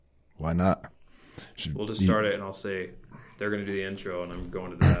Why not? We'll just start it, and I'll say they're going to do the intro, and I'm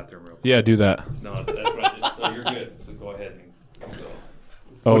going to the bathroom real quick. Yeah, do that. No, that's what I did. So you're good. So go ahead and go.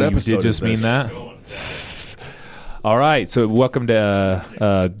 Oh, What you episode did just is mean this? that? All right. So welcome to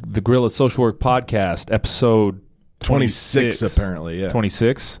the Gorilla Social Work Podcast, episode 26 apparently, yeah.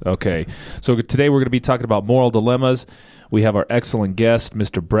 26? Okay. So today we're going to be talking about moral dilemmas. We have our excellent guest,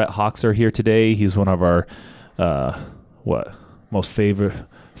 Mr. Brett Hoxer, here today. He's one of our, most favorite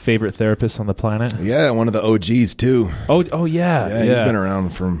therapists on the planet. Yeah, one of the OGs, too. Oh yeah. Yeah, he's been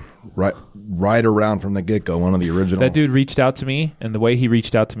around from right around from the get-go, one of the original. That dude reached out to me, and the way he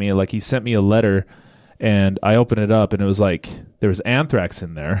reached out to me, like he sent me a letter, and I opened it up, and it was like there was anthrax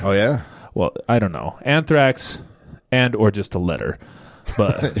in there. Oh, yeah? Well, I don't know. Anthrax and or just a letter.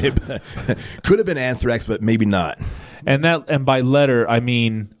 But Could have been anthrax, but maybe not. and by letter, I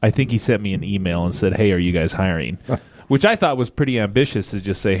mean, I think he sent me an email and said, "Hey, are you guys hiring?" Which I thought was pretty ambitious to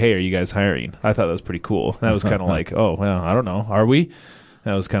just say, "Hey, are you guys hiring?" I thought that was pretty cool. That was kind of like, "Oh, well, I don't know. Are we?"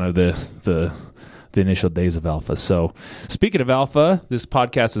 That was kind of the initial days of Alpha. So, speaking of Alpha, this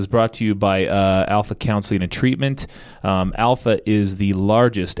podcast is brought to you by Alpha Counseling and Treatment. Alpha is the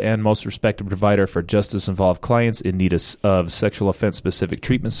largest and most respected provider for justice-involved clients in need of sexual offense-specific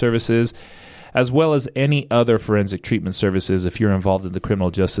treatment services, as well as any other forensic treatment services. If you're involved in the criminal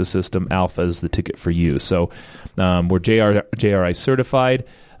justice system, Alpha is the ticket for you. So we're JRI certified.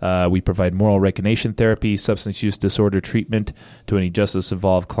 We provide moral recognition therapy, substance use disorder treatment to any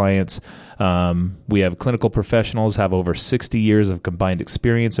justice-involved clients. We have clinical professionals, have over 60 years of combined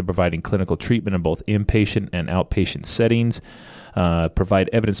experience in providing clinical treatment in both inpatient and outpatient settings. Provide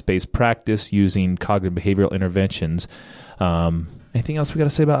evidence-based practice using cognitive behavioral interventions. Anything else we got to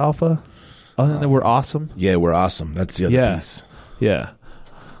say about Alpha? Other than that, we're awesome? Yeah, we're awesome. That's the other piece. Yeah.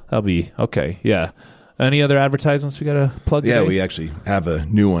 That'll be okay. Yeah. Any other advertisements we got to plug Yeah, today? we actually have a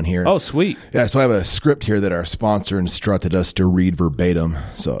new one here. Oh, sweet. Yeah, so I have a script here that our sponsor instructed us to read verbatim.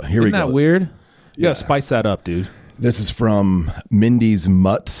 So here we Isn't go. that weird? You Yeah. got to spice that up, dude. This is from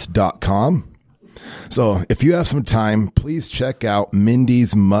Mindy'sMutts.com. So if you have some time, please check out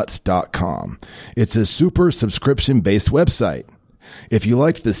Mindy'sMutts.com. It's a super subscription-based website. If you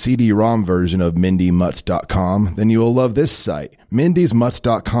liked the CD-ROM version of Mindy'sMutts.com, then you will love this site,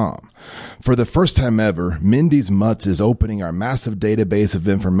 Mindy'sMutts.com. For the first time ever, Mindy's Mutts is opening our massive database of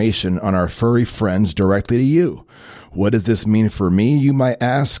information on our furry friends directly to you. What does this mean for me, you might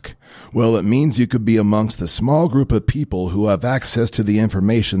ask? Well, it means you could be amongst the small group of people who have access to the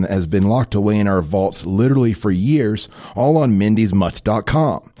information that has been locked away in our vaults literally for years, all on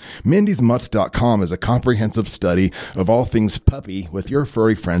Mindy'sMutts.com. Mindy'sMutts.com is a comprehensive study of all things puppy with your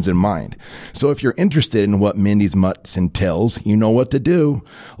furry friends in mind. So if you're interested in what Mindy's Mutts entails, you know what to do.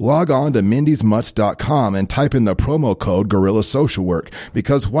 Log on to Mindy'sMutts.com and type in the promo code Gorilla Social Work,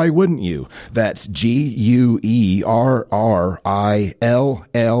 because why wouldn't you? That's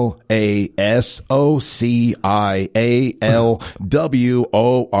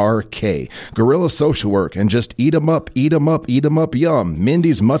GUERRILLASOCIALWORK. Gorilla Social Work, and just eat 'em up, yum.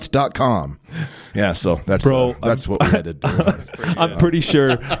 Mindy'sMutts.com. Yeah, so that's what we had to do. I'm pretty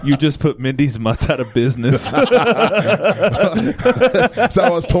sure you just put Mindy's Mutts out of business. So I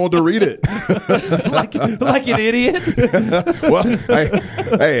was told to read it. like an idiot. Well,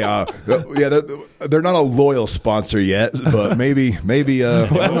 they're not a loyal sponsor yet, but maybe. I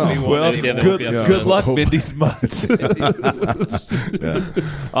don't know. Well, good luck, Hope. Mindy's Mutts. Yeah.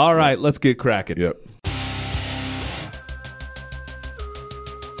 All right, let's get cracking. Yep.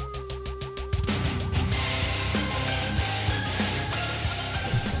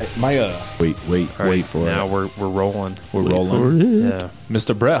 Wait for Now it. we're rolling. We're rolling. Yeah.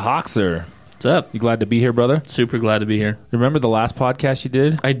 Mr. Brett Hoxer, What's up? you glad to be here, brother? Super glad to be here. Remember the last podcast you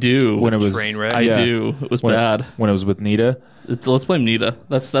did? I do. When it was Train wreck? I yeah. do. It was when, bad. When it was with Nita? Let's blame Nita.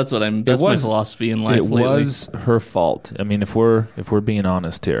 That's my philosophy in life It lately. was her fault. I mean, if we're being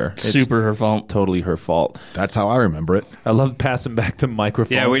honest here, it's super her fault. totally her fault. That's how I remember it. I love passing back the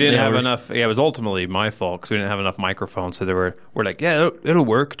microphone. Yeah, we didn't have we're- enough. Yeah, it was ultimately my fault because we didn't have enough microphones. So we're like, yeah, it'll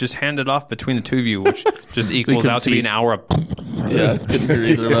work. Just hand it off between the two of you, which just equals couldn't out to be see. an hour of. Yeah, couldn't hear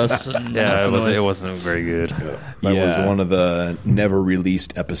either of us. Yeah, it wasn't very good. That was Yeah. one of the never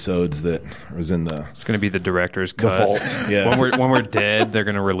released episodes that was in the It's going to be the director's cut. vault. Yeah. When we're dead, they're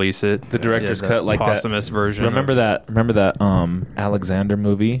going to release it. The director's the cut, like that posthumous version. Remember that Alexander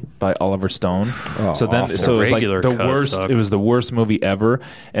movie by Oliver Stone? awful. It was like regular the cut worst. sucked. It was the worst movie ever.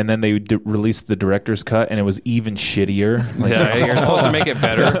 And then they released the director's cut, and it was even shittier. Like, Yeah, you're supposed to make it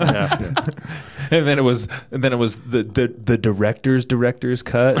better. Yeah. and then it was the director's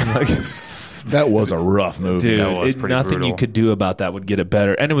cut. And like, That was a rough movie. dude, That was pretty nothing brutal. you could do about that would get it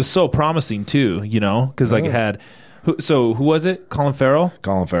better. And it was so promising too, you know, because like it had. Who was it? Colin Farrell.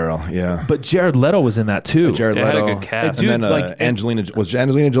 Colin Farrell, yeah. But Jared Leto was in that too. Jared It had Leto. a good cast. And Dude, then like,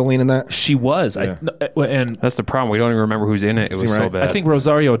 Angelina Jolie in that? She was. Yeah. And That's the problem. We don't even remember who's in it. It was See, so right. bad. I think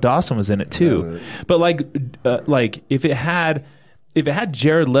Rosario Dawson was in it too. But like if it had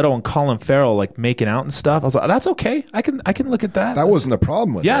Jared Leto and Colin Farrell like making out and stuff, I was like, that's okay. I can look at that. That wasn't the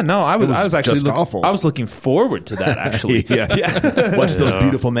problem with it. Yeah, no, I was actually just awful. I was looking forward to that actually. yeah. Watch those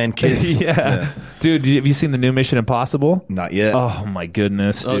beautiful men kiss. Yeah. Dude, have you seen the new Mission Impossible? Not yet. Oh my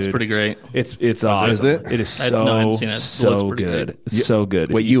goodness, dude. Oh, it's pretty great. It's awesome. Is it? It is I haven't seen it. It so looks pretty good. great. It's so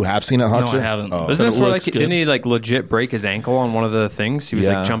good. Wait, you have seen it, Huxer? No, I haven't. Oh. Isn't this But it where looks like good. didn't he like legit break his ankle on one of the things? He was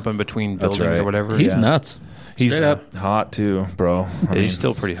Yeah. like jumping between That's buildings right. or whatever. He's Yeah. nuts. He's Straight up. hot too, bro. I mean, He's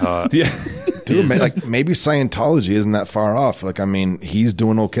still pretty hot. Yeah. Dude, like maybe Scientology isn't that far off. Like, I mean, he's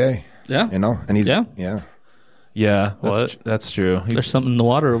doing okay. Yeah. You know? And he's, Yeah. yeah. Yeah, What? that's true. There's something in the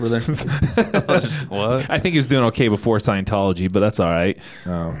water over there. What? I think he was doing okay before Scientology, but that's all right.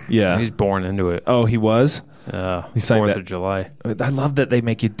 Oh. Yeah. He's born into it. Oh, he was? He signed 4th that- of July. I love that they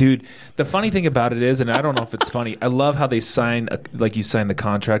make you, dude. The funny thing about it is, and I don't know if it's funny, I love how they sign, like you sign the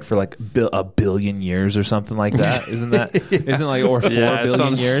contract for like a billion years or something like that. Isn't like, or 4 Yeah, it's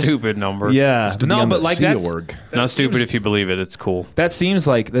billion some years? stupid number. Yeah. To be No, on but the like Sea that's, Org. Not stupid if you believe it. It's cool. that seems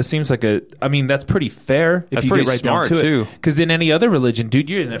like a, I mean, that's pretty fair if That's you pretty get right smart, down to too. it. Because in any other religion, dude,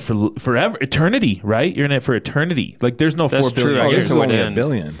 you're in it for forever, eternity, right? You're in it for eternity. Like there's no That's 4 billion true. I Oh, guess this is it would only end. $1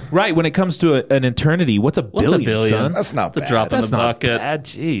 billion. Right, when it comes to an eternity, what's a What's a billion, billion? son? That's not The bad. drop in That's the not bucket. bad.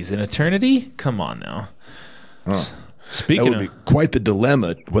 Jeez, an eternity? Come on now. That Speaking would of, be quite the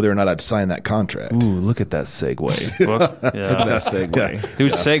dilemma whether or not I'd sign that contract. ooh, look at that segue. Book. Look at Yeah. that segue.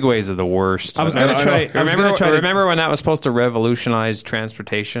 Dude, segues are the worst. I was gonna try. I was gonna try. Remember when that was supposed to revolutionize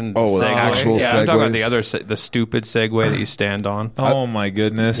transportation? Oh, Segway? actual yeah, I'm talking about segways? the other, the stupid Segway that you stand on. Oh my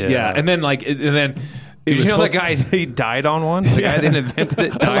goodness. Yeah. Yeah. And then like, and then. Did you know supposed that guy? He died on one. The guy that invented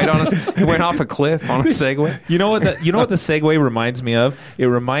it died on a. He went off a cliff on a Segway. You know what? You know what the Segway reminds me of? It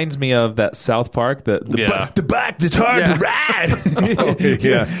reminds me of that South Park. The Yeah. the bike that's hard to ride.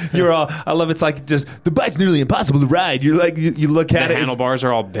 Yeah. You're all. I love. It's like just the bike's nearly impossible to ride. You're like you look The at it. handlebars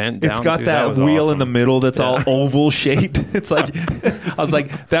are all bent down. It's got dude. that was wheel awesome. in the middle that's all oval shaped. It's like I was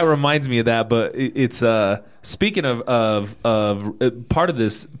like that reminds me of that. But it's speaking of part of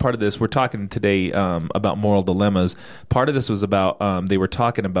this we're talking today about moral dilemmas. Part of this was about they were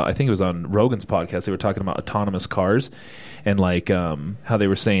talking about, I think it was on Rogan's podcast, they were talking about autonomous cars and like how they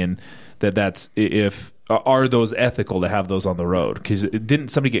were saying that's if are those ethical to have those on the road? Because didn't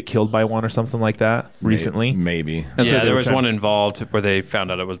somebody get killed by one or something like that recently? Maybe. And so Yeah, they there were was trying- one involved where they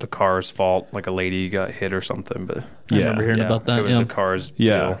found out it was the car's fault. Like a lady got hit or something. But I remember hearing about that. It was Yeah. the car's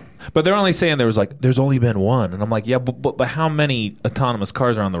Yeah. deal. But they're only saying there's only been one. And I'm like, yeah, but how many autonomous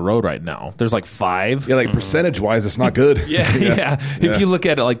cars are on the road right now? There's like 5. Yeah, like percentage wise, it's not good. Yeah, yeah. If you look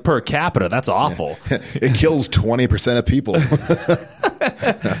at it like per capita, that's awful. It kills 20% of people.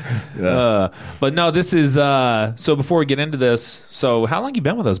 But no, this is so before we get into this, so how long you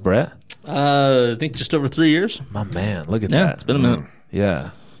been with us, Brett? I think just over 3 years. My man, look at Yeah, that. it's been a minute. Yeah.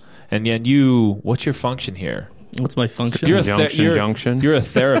 And yet what's your function here? What's my function? You're a Junction. You're a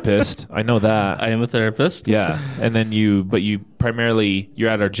therapist. I know that. I am a therapist. Yeah. And then you primarily you're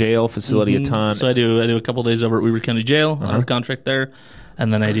at our jail facility a ton. So I do a couple days over at Weaver County Jail on our contract there,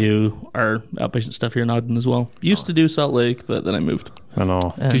 and then I do our outpatient stuff here in Ogden as well. Used to do Salt Lake, but then I moved. I know.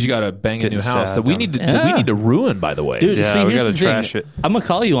 Because you got to bang a getting new house sad that we down need to there. we need to ruin. By the way, Dude, Yeah, see, we here's gotta the thing. trash it. I'm gonna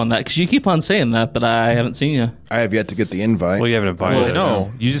call you on that because you keep on saying that, but I haven't seen you. I have yet to get the invite. Well, you haven't invited Well, us.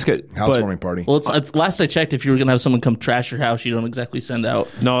 no, you just get Housewarming party. Well, it's last I checked, if you were gonna have someone come trash your house, you don't exactly send out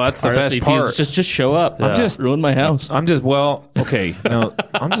No, that's the best RSVPs. part. Just show up. I'm just- ruin my house. I'm just okay. No,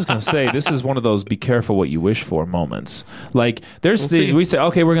 I'm just gonna say this is one of those be careful what you wish for moments. Like we say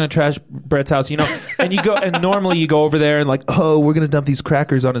okay, we're gonna trash Brett's house, and you go and normally you go over there and like we're gonna dump these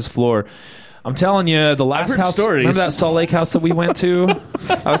crackers on his floor. I'm telling you, the last heard house. stories. Remember that Salt Lake house that we went to?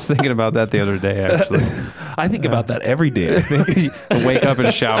 I was thinking about that the other day, actually. I think about that every day. Wake up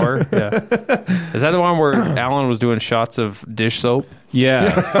and shower. Yeah. Is that the one where Alan was doing shots of dish soap?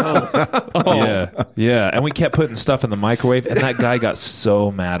 Yeah. Yeah. And we kept putting stuff in the microwave, and that guy got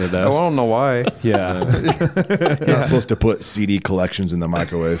so mad at us. I don't know why. Yeah. You're not supposed to put CD collections in the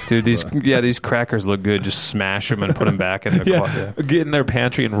microwave. Dude, these crackers look good. Just smash them and put them back in the Get in their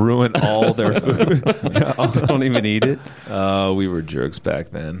pantry and ruin all their food. Don't even eat it. We were jerks back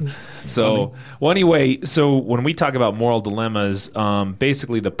then. So, well, anyway, so when we talk about moral dilemmas,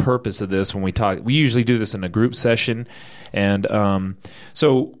 basically the purpose of this, we usually do this in a group session. And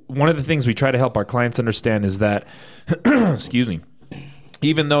so one of the things we try to help our clients understand is that, excuse me,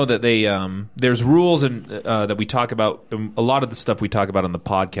 even though that there's rules and that we talk about, a lot of the stuff we talk about on the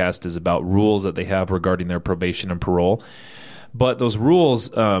podcast is about rules that they have regarding their probation and parole. But those rules,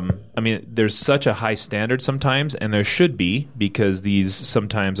 there's such a high standard sometimes, and there should be, because these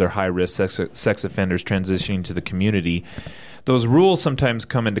sometimes are high-risk sex offenders transitioning to the community. Those rules sometimes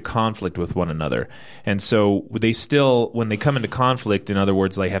come into conflict with one another. And so they still, when they come into conflict, in other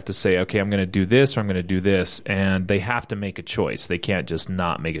words, they have to say, okay, I'm going to do this or I'm going to do this. And they have to make a choice. They can't just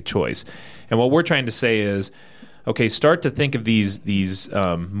not make a choice. And what we're trying to say is, okay, start to think of these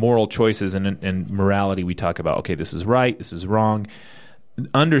moral choices and morality. We talk about, okay, this is right, this is wrong.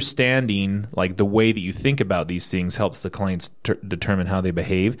 Understanding like the way that you think about these things helps the clients determine how they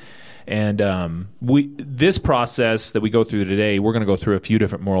behave. And this process that we go through today, we're going to go through a few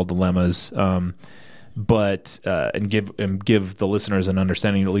different moral dilemmas, but give the listeners an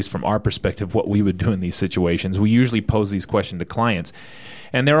understanding, at least from our perspective, what we would do in these situations. We usually pose these questions to clients,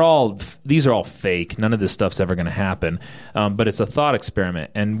 and these are all fake. None of this stuff's ever going to happen, but it's a thought experiment.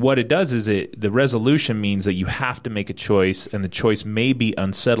 And what it does is the resolution means that you have to make a choice, and the choice may be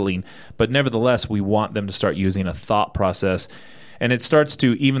unsettling, but nevertheless, we want them to start using a thought process. And it starts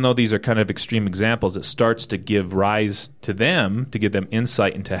to, even though these are kind of extreme examples, it starts to give rise to them, to give them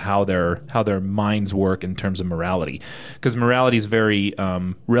insight into how their minds work in terms of morality. Because morality is very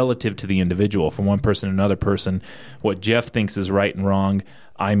relative to the individual. From one person to another person, what Jeff thinks is right and wrong,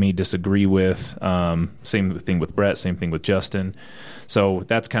 I may disagree with. Same thing with Brett. Same thing with Justin. So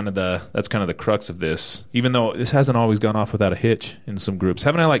that's kind of the crux of this. Even though this hasn't always gone off without a hitch in some groups.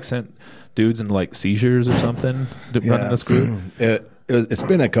 Haven't I sent dudes into seizures or something running this group? It's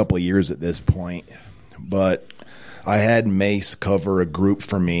been a couple of years at this point, but I had Mace cover a group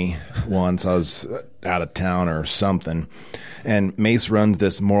for me once. I was out of town or something, and Mace runs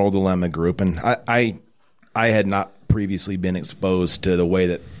this moral dilemma group, and I had not previously been exposed to the way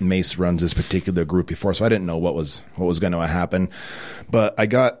that Mace runs this particular group before, so I didn't know what was going to happen. But I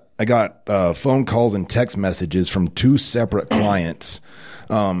got phone calls and text messages from two separate clients.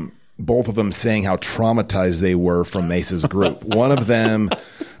 Both of them saying how traumatized they were from Mace's group. One of them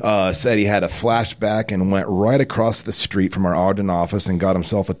said he had a flashback and went right across the street from our Ogden office and got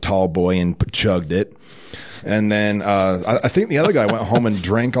himself a tall boy and chugged it. And then I think the other guy went home and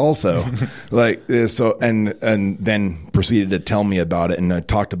drank also, and then proceeded to tell me about it and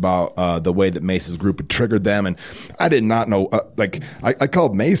talked about the way that Mace's group had triggered them. And I did not know. I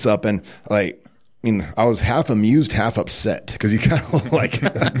called Mace up and I was half amused, half upset because you kind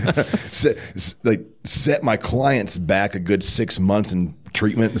of set my clients back a good 6 months in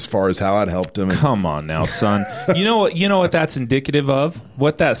treatment as far as how I'd helped them. Come on now, son. You know what that's indicative of?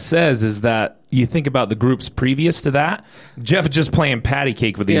 What that says is that you think about the groups previous to that. Jeff just playing patty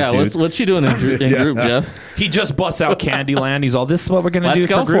cake with these dudes. What's she doing in group, Jeff? He just busts out Candyland. He's all, this is what we're going to do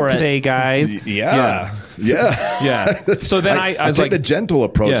for group today, guys. Yeah. So then I was take the gentle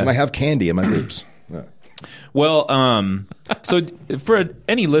approach, and I have candy in my groups. Well, so for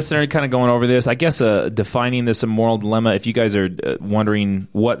any listener kind of going over this, I guess defining this a moral dilemma, if you guys are wondering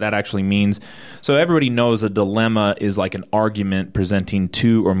what that actually means. So everybody knows a dilemma is like an argument presenting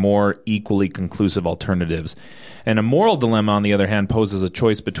two or more equally conclusive alternatives. And a moral dilemma, on the other hand, poses a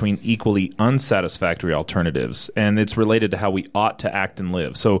choice between equally unsatisfactory alternatives. And it's related to how we ought to act and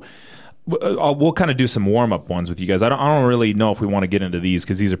live. So we'll kind of do some warm-up ones with you guys. I don't really know if we want to get into these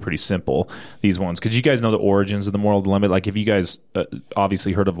because these are pretty simple, these ones. Because you guys know the origins of the moral dilemma. Like, if you guys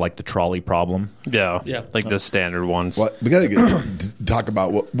obviously heard of, the trolley problem. Yeah. The standard ones. Well, we got to talk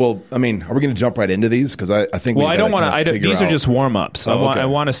about, are we going to jump right into these? Because I think I don't want to. These are just warm-ups. I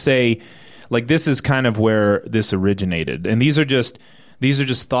want to say, this is kind of where this originated. And these are just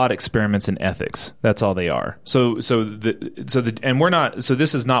thought experiments in ethics. That's all they are. So this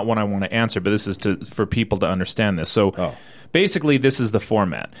is not one I want to answer, but this is for people to understand this. So basically, this is the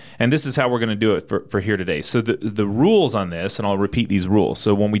format, and this is how we're going to do it for here today. So the rules on this, and I'll repeat these rules.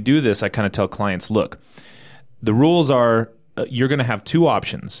 So when we do this, I kind of tell clients, look, the rules are you're going to have two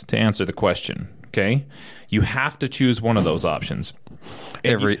options to answer the question. Okay, you have to choose one of those options.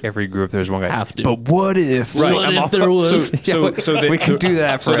 Every group, there's one guy. Have to. But what if? Right. What if there was? We can do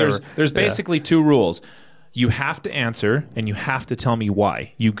that forever. So there's basically two rules. You have to answer, and you have to tell me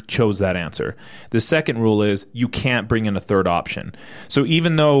why you chose that answer. The second rule is you can't bring in a third option. So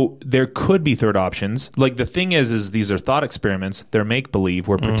even though there could be third options, like the thing is these are thought experiments. They're make-believe.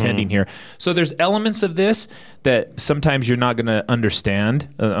 We're pretending here. So there's elements of this that sometimes you're not going to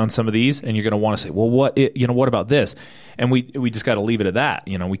understand on some of these, and you're going to want to say, well, what about this? And we just got to leave it at that.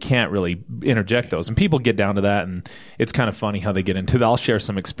 We can't really interject those. And people get down to that, and it's kind of funny how they get into that. I'll share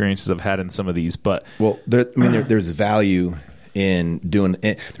some experiences I've had in some of these. But there's value in doing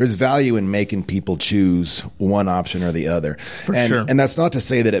it. There's value in making people choose one option or the other. Sure. And that's not to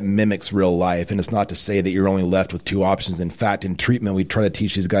say that it mimics real life, and it's not to say that you're only left with two options. In fact, in treatment, we try to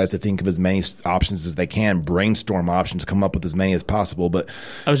teach these guys to think of as many options as they can, brainstorm options, come up with as many as possible. But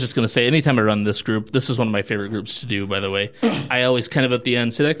I was just going to say, anytime I run this group, this is one of my favorite groups to do, by the way. I always kind of at the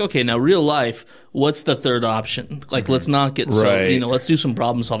end say, like, okay, now real life, what's the third option? Like, let's not get let's do some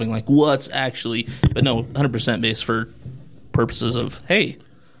problem solving. Like, what's actually, but no, 100% based for purposes of, hey,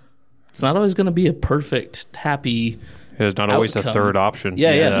 it's not always going to be a perfect, happy There's not always a third option.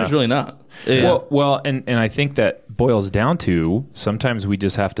 Yeah, there's really not. Yeah. Well, and I think that boils down to sometimes we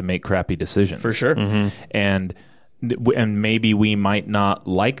just have to make crappy decisions. For sure. Mm-hmm. And maybe we might not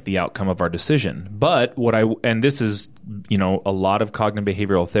like the outcome of our decision. But this is, a lot of cognitive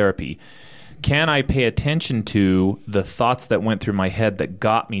behavioral therapy. Can I pay attention to the thoughts that went through my head that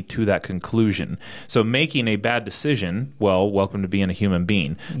got me to that conclusion? So making a bad decision, well, welcome to being a human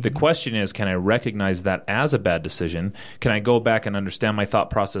being. Mm-hmm. The question is, can I recognize that as a bad decision? Can I go back and understand my thought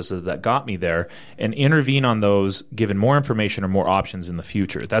processes that got me there and intervene on those, given more information or more options in the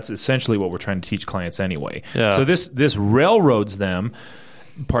future? That's essentially what we're trying to teach clients anyway. Yeah. So this railroads them.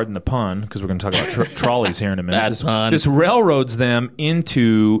 Pardon the pun, because we're going to talk about trolleys here in a minute. This railroads them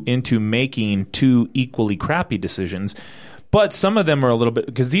into making two equally crappy decisions. But some of them are a little bit,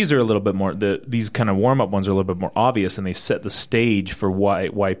 because these are a little bit more, these kind of warm-up ones are a little bit more obvious, and they set the stage for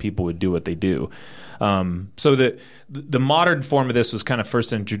why people would do what they do. So the modern form of this was kind of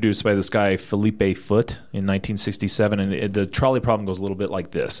first introduced by this guy, Philippe Foot, in 1967, and the trolley problem goes a little bit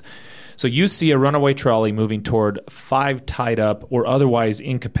like this. So you see a runaway trolley moving toward 5 tied up or otherwise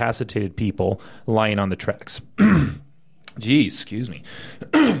incapacitated people lying on the tracks. Geez, excuse me.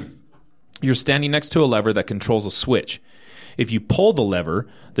 You're standing next to a lever that controls a switch. If you pull the lever,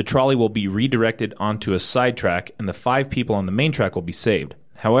 the trolley will be redirected onto a side track, and the 5 people on the main track will be saved.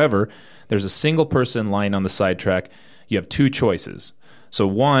 However, there's a single person lying on the side track. You have 2 choices. So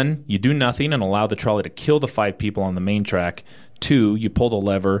 1, you do nothing and allow the trolley to kill the 5 people on the main track. 2, you pull the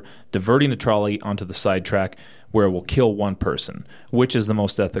lever, diverting the trolley onto the side track where it will kill 1 person. Which is the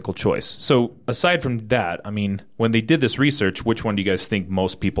most ethical choice? So aside from that, I mean, when they did this research, which one do you guys think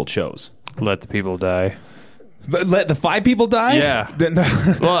most people chose? Let the people die. But let the 5 people die? Yeah.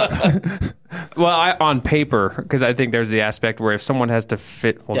 Well, on paper, because I think there's the aspect where if someone has to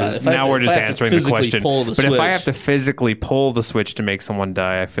fit... Well, now we're just answering the question. But if I have to physically pull the switch to make someone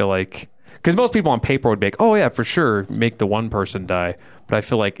die, I feel like... Because most people on paper would be like, oh, yeah, for sure, make the 1 person die. But I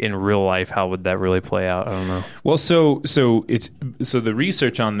feel like in real life, how would that really play out? I don't know. Well, so the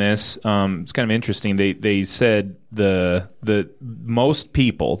research on this, it's kind of interesting. They said the most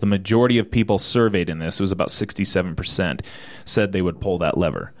people, the majority of people surveyed in this, it was about 67%, said they would pull that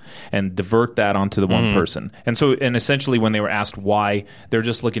lever and divert that onto the 1 person. And essentially when they were asked why, they're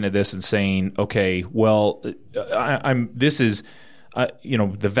just looking at this and saying, okay, well,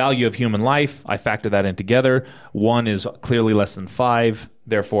 the value of human life, I factor that in together. 1 is clearly less than 5.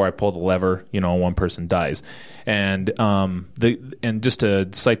 Therefore, I pull the lever, 1 person dies. And just to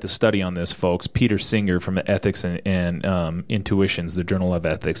cite the study on this, folks, Peter Singer from Ethics and Intuitions, the Journal of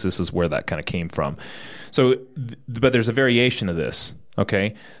Ethics, this is where that kind of came from. So, but there's a variation of this,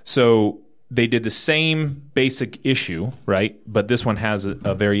 okay? So they did the same basic issue, right? But this one has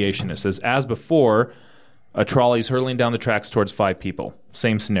a variation. It says, as before, a trolley's hurtling down the tracks towards 5 people.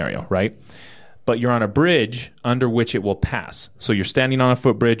 Same scenario, right? But you're on a bridge under which it will pass. So you're standing on a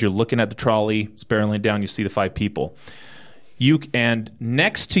footbridge, you're looking at the trolley, it's barreling down, you see the 5 people. And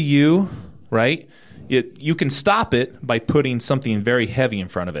next to you, right, you can stop it by putting something very heavy in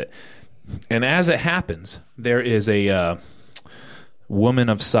front of it. And as it happens, there is a woman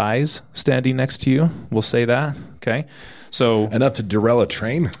of size standing next to you. We'll say that, okay? So enough to derail a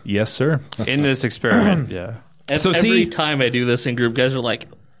train? Yes, sir. In this experiment, yeah. So every time I do this in group, guys are like,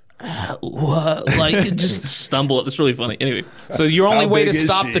 what? Like, just stumble. It's really funny. Anyway. So your only way to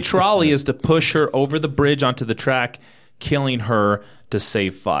stop the trolley is to push her over the bridge onto the track, killing her to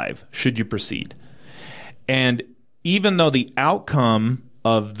save 5. Should you proceed? And even though the outcome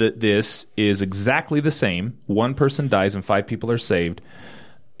of this is exactly the same, one person dies and 5 people are saved,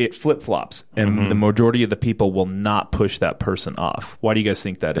 it flip-flops. And the majority of the people will not push that person off. Why do you guys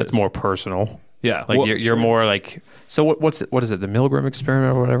think that is? It's more personal. Yeah. Like you're more like, so what is it? The Milgram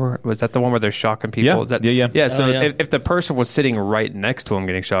experiment or whatever? Was that the one where they're shocking people? Yeah. Is that, yeah. So if the person was sitting right next to him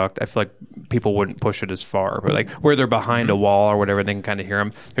getting shocked, I feel like people wouldn't push it as far. But like where they're behind a wall or whatever, they can kind of hear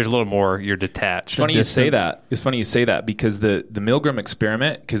them. There's a little more, you're detached. It's funny you say that because the Milgram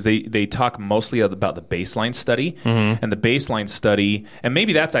experiment, because they talk mostly about the baseline study, and the baseline study, and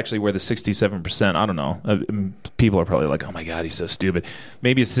maybe that's actually where the 67%, I don't know, people are probably like, oh my God, he's so stupid.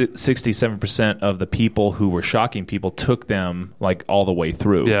 Maybe 67% of the people who were shocking people took them like all the way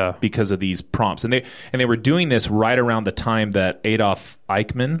through because of these prompts. And they were doing this right around the time that Adolf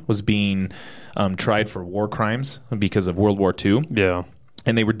Eichmann was being tried for war crimes because of World War II. Yeah.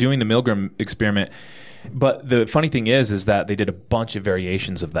 And they were doing the Milgram experiment. But the funny thing is that they did a bunch of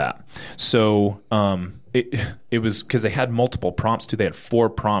variations of that. So it was because they had multiple prompts too. They had 4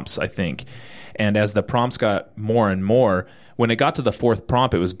 prompts, I think. And as the prompts got more and more, when it got to the 4th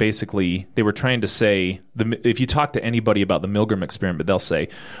prompt, it was basically, they were trying to say, if you talk to anybody about the Milgram experiment, they'll say,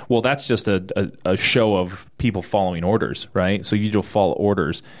 well, that's just a show of people following orders, right? So you don't follow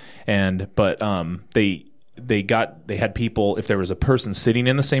orders. But they had people, if there was a person sitting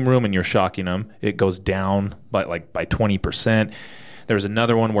in the same room and you're shocking them, it goes down by 20%. There was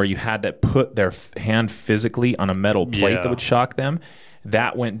another one where you had to put their hand physically on a metal plate that would shock them.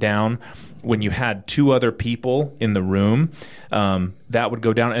 That went down. When you had 2 other people in the room, that would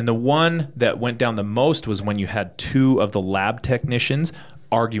go down. And the one that went down the most was when you had 2 of the lab technicians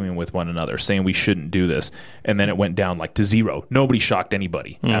arguing with one another, saying we shouldn't do this. And then it went down like to 0. Nobody shocked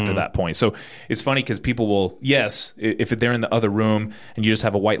anybody after that point. So it's funny because people will, if they're in the other room and you just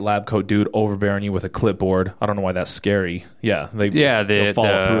have a white lab coat dude overbearing you with a clipboard, I don't know why that's scary. Yeah, they'll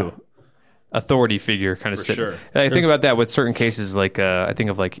follow through. Authority figure kind of sit. Sure. I think about that with certain cases, like I think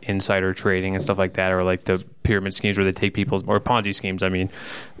of like insider trading and stuff like that, or like the pyramid schemes where they take people's, or Ponzi schemes. I mean,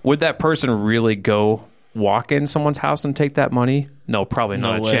 would that person really go walk in someone's house and take that money? No, probably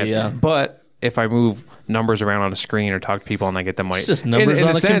not a chance. Yeah. But if I move numbers around on a screen or talk to people and I get the money, it's just numbers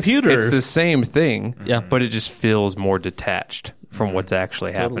on a computer. It's the same thing, but it just feels more detached from what's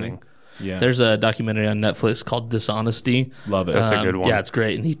actually happening. Yeah. There's a documentary on Netflix called Dishonesty. Love it. That's a good one. Yeah, it's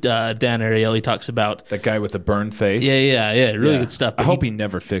great. And Dan Ariely talks about that guy with the burned face. Yeah. Really good stuff. But I hope he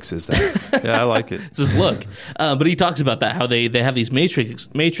never fixes that. Yeah, I like it. It's his look. But he talks about that, how they have these matrix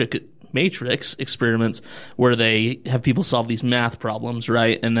experiments where they have people solve these math problems,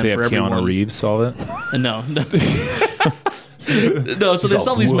 right? And then they have Keanu Reeves solve it? No. No, so they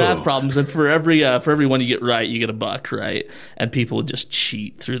solve these math problems, and for every one you get right, you get $1, right? And people just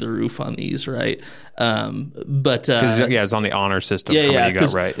cheat through the roof on these, right? But it's on the honor system. How many you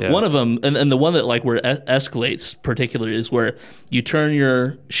got right? Yeah. One of them, and the one that like where it escalates particularly is where you turn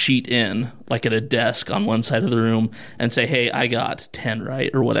your sheet in like at a desk on one side of the room and say, "Hey, I got 10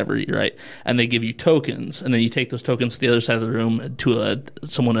 right," or whatever, right? And they give you tokens, and then you take those tokens to the other side of the room to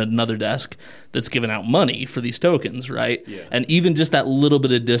someone at another desk that's giving out money for these tokens, right? Yeah. And even just that little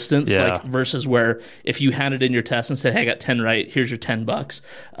bit of distance, like versus where if you handed in your test and said, "Hey, I got 10 right. Here's your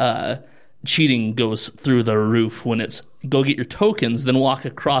 $10." Cheating goes through the roof when it's go get your tokens, then walk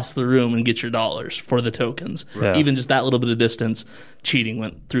across the room and get your dollars for the tokens. Right. Even just that little bit of distance, cheating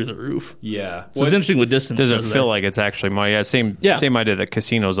went through the roof. Yeah. So it's interesting with distance. Doesn't feel like it's actually money. Yeah, same idea that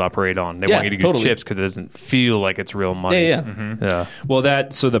casinos operate on. They want you to use chips because it doesn't feel like it's real money. Yeah. Mm-hmm. Yeah. Well,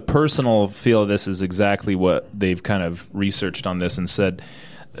 so the personal feel of this is exactly what they've kind of researched on this and said.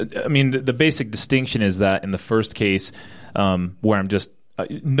 I mean, the basic distinction is that in the first case, where I'm just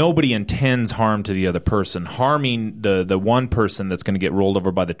nobody intends harm to the other person. Harming the one person that's going to get rolled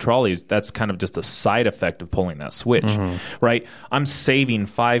over by the trolleys, that's kind of just a side effect of pulling that switch, right? I'm saving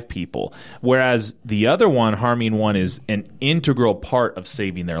 5 people, whereas the other one, harming one, is an integral part of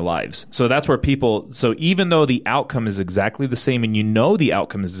saving their lives. So that's where so even though the outcome is exactly the same, and the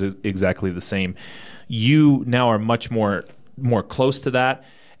outcome is exactly the same, you now are much more close to that.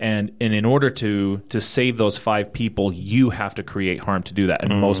 And in order to save those 5 people, you have to create harm to do that.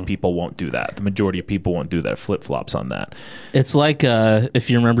 And most people won't do that. The majority of people won't do that. Flip-flops on that. It's like, if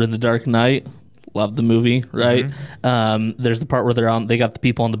you remember in The Dark Knight, love the movie, right? There's the part where they got the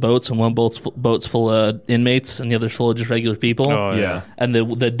people on the boats, and one boat's full of inmates, and the other's full of just regular people. Oh, yeah. And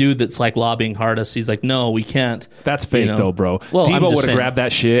the dude that's like lobbying hardest, he's like, no, we can't. That's fake though, bro. Well, Debo would have grabbed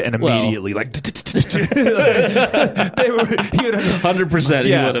that shit and immediately 100%.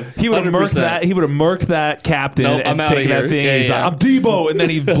 Yeah, he would have murked that. He would have murked that captain and taken that thing. Yeah, he's like, I'm Debo, and then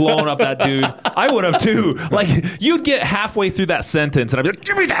he's blowing up that dude. I would have too. Like, you'd get halfway through that sentence, and I'd be like,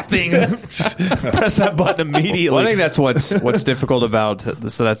 give me that thing. Press that button immediately. Well, I think that's what's difficult about.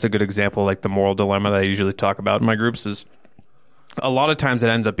 So that's a good example, like the moral dilemma that I usually talk about in my groups is. A lot of times it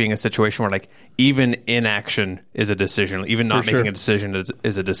ends up being a situation where like even inaction is a decision. Even not making a decision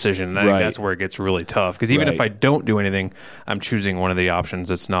is a decision. And I think that's where it gets really tough. Because even if I don't do anything, I'm choosing one of the options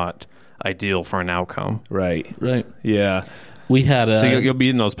that's not ideal for an outcome. Right. Yeah. We had so you'll be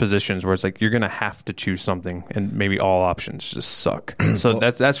in those positions where it's like you're going to have to choose something, and maybe all options just suck. So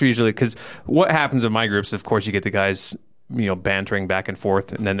that's usually because what happens in my groups. Of course, you get the guys bantering back and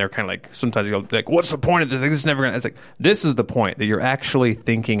forth, and then they're kind of like, sometimes you go like, what's the point of this? Like, this is never gonna. It's like, this is the point, that you're actually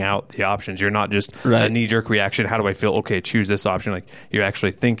thinking out the options. You're not just a knee-jerk reaction. How do I feel? Okay, choose this option. Like, you're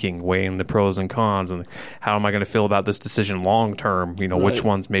actually thinking, weighing the pros and cons, and how am I going to feel about this decision long term? Which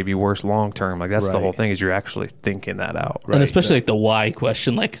one's maybe worse long term? Like, that's the whole thing, is you're actually thinking that out. And especially like the why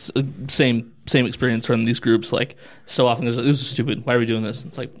question, like same experience from these groups. Like, so often there's like, this is stupid. Why are we doing this?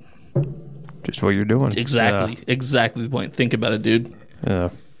 It's like, just what you're doing. Exactly the point. Think about it, dude. Yeah.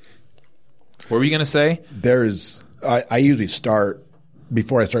 What were you going to say? I usually start,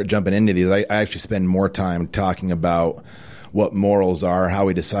 before I start jumping into these, I actually spend more time talking about what morals are, how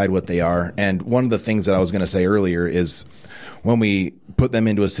we decide what they are. And one of the things that I was going to say earlier is when we put them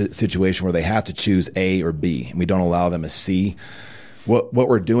into a situation where they have to choose A or B, and we don't allow them a C, what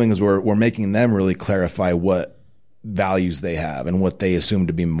we're doing is we're making them really clarify what values they have and what they assume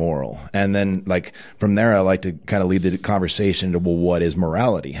to be moral. And then like from there, I like to kind of lead the conversation to, well, what is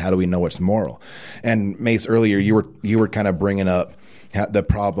morality? How do we know what's moral? And Mace, earlier you were kind of bringing up the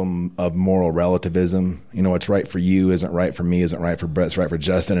problem of moral relativism. What's right for you isn't right for me, isn't right for Brett, it's right for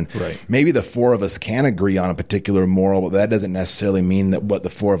Justin. And maybe the four of us can agree on a particular moral, but that doesn't necessarily mean that what the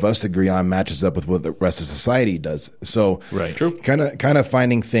four of us agree on matches up with what the rest of society does. So kind of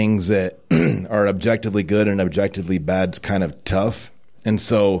finding things that are objectively good and objectively bad is kind of tough. And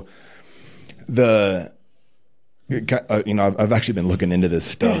so I've actually been looking into this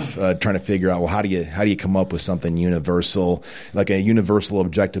stuff, trying to figure out, well, how do you come up with something universal, like a universal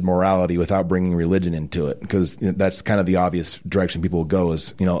objective morality without bringing religion into it? Because that's kind of the obvious direction people will go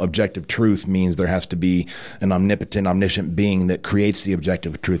is, objective truth means there has to be an omnipotent, omniscient being that creates the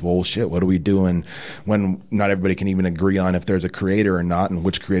objective truth. Well, shit, what are we doing when not everybody can even agree on if there's a creator or not and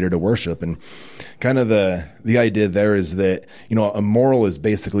which creator to worship? And kind of the idea there is that, a moral is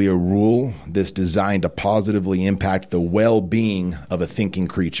basically a rule that's designed to positively impact the well-being of a thinking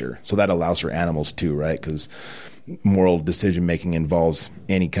creature. So that allows for animals too, right? Because moral decision-making involves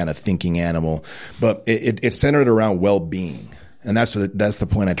any kind of thinking animal. But it's centered around well-being. And that's the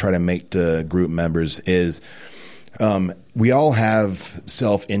point I try to make to group members is we all have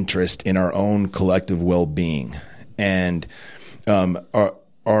self-interest in our own collective well-being. And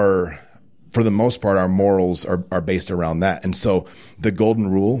for the most part, our morals are based around that. And so the golden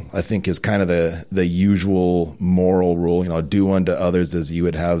rule, I think, is kind of the usual moral rule, do unto others as you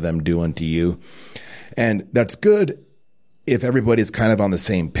would have them do unto you. And that's good if everybody's kind of on the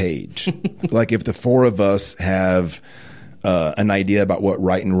same page. Like if the four of us have an idea about what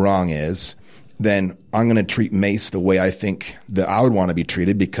right and wrong is, then I'm going to treat Mace the way I think that I would want to be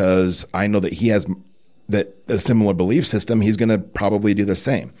treated, because I know that he has a similar belief system. He's going to probably do the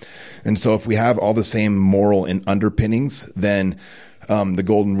same. And so if we have all the same moral underpinnings, then the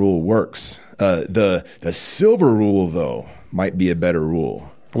golden rule works. The silver rule, though, might be a better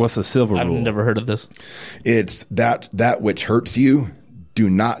rule. What's the silver rule? I've never heard of this. It's that which hurts you, do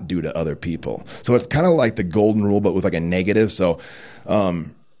not do to other people. So it's kind of like the golden rule, but with like a negative. So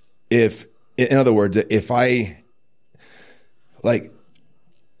in other words, if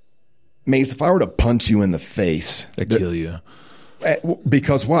Mace, if I were to punch you in the face, I'd kill you.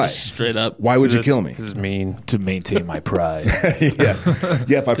 Because why? Straight up. Why would you kill me? This is mean. To maintain my pride. Yeah.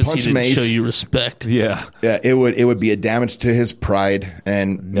 If I punch Mace, show you respect. Yeah. It would be a damage to his pride,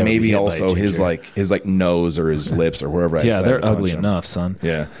 and maybe also his nose or his lips or wherever. They're ugly enough, son.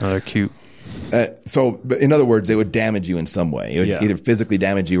 Yeah, they're cute. So, in other words, it would damage you in some way. It would either physically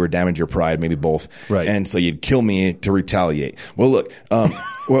damage you or damage your pride, maybe both. Right. And so you'd kill me to retaliate. Well, look,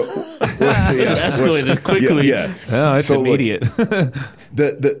 escalated quickly. Yeah. Oh, it's immediate. Look,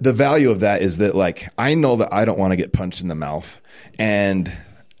 the value of that is that, like, I know that I don't want to get punched in the mouth, and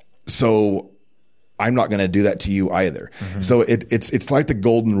so I'm not going to do that to you either. Mm-hmm. So it's like the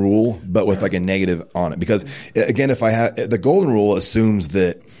golden rule, but with like a negative on it. Because again, if I have the golden rule assumes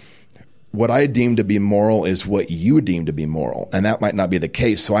that what I deem to be moral is what you deem to be moral. And that might not be the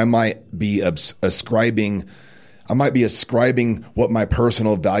case. So I might be ascribing what my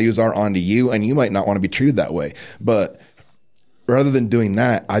personal values are onto you, and you might not want to be treated that way. But rather than doing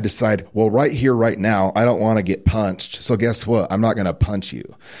that, I decide, well, right here, right now, I don't want to get punched. So guess what? I'm not going to punch you.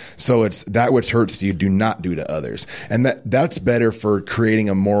 So it's that which hurts you, do not do to others. And that's better for creating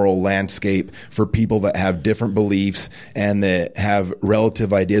a moral landscape for people that have different beliefs and that have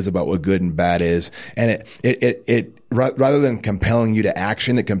relative ideas about what good and bad is. And it rather than compelling you to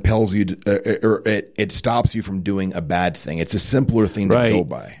action, it compels you to, or it stops you from doing a bad thing. It's a simpler thing to go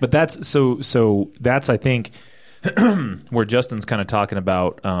by. But that's so that's, I think, where Justin's kind of talking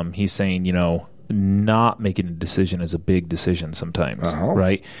about, he's saying, not making a decision is a big decision sometimes,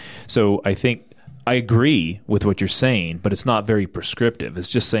 right? So I think I agree with what you're saying, but it's not very prescriptive.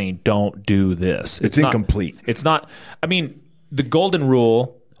 It's just saying, don't do this. It's incomplete. It's not, the golden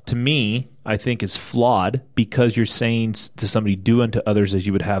rule, to me, I think is flawed because you're saying to somebody, do unto others as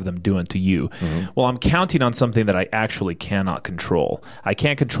you would have them do unto you. Mm-hmm. Well, I'm counting on something that I actually cannot control. I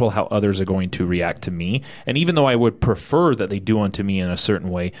can't control how others are going to react to me. And even though I would prefer that they do unto me in a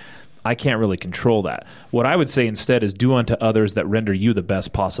certain way, I can't really control that. What I would say instead is do unto others that render you the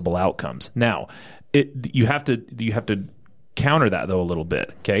best possible outcomes. Now, you have to counter that though a little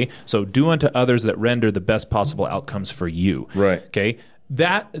bit. Okay, so do unto others that render the best possible outcomes for you. Right. Okay.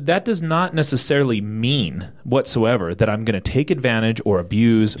 That does not necessarily mean whatsoever that I'm going to take advantage or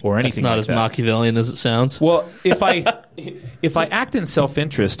abuse or anything like that. That's not as Machiavellian as it sounds. Well, if I act in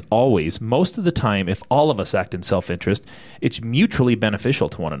self-interest always, most of the time, if all of us act in self-interest, it's mutually beneficial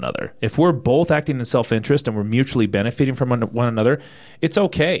to one another. If we're both acting in self-interest and we're mutually benefiting from one another, it's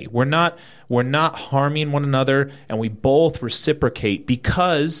okay. We're not harming one another, and we both reciprocate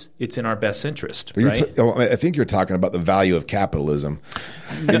because it's in our best interest. Right? I think you're talking about the value of capitalism.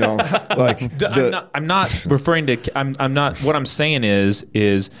 I'm not referring to. I'm not. What I'm saying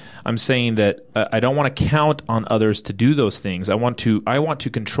is I'm saying that I don't want to count on others to do those things. I want to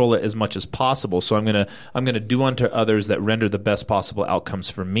control it as much as possible. So I'm gonna do unto others that render the best possible outcomes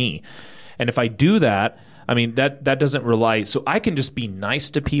for me. And if I do that, that doesn't rely. So I can just be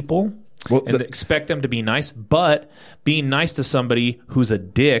nice to people. And expect them to be nice, but being nice to somebody who's a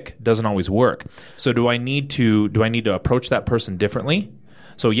dick doesn't always work. So do I need to approach that person differently?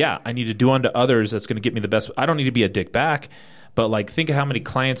 So yeah, I need to do unto others that's going to get me the best. I don't need to be a dick back, but think of how many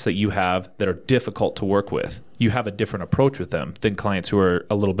clients that you have that are difficult to work with. You have a different approach with them than clients who are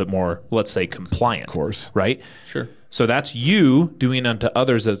a little bit more, let's say, compliant. Of course. Right? Sure. So that's you doing unto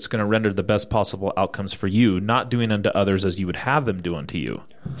others that's going to render the best possible outcomes for you, not doing unto others as you would have them do unto you.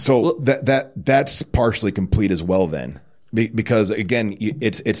 So that's partially complete as well then. Because again,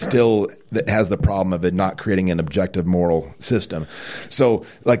 it's still that has the problem of it not creating an objective moral system. So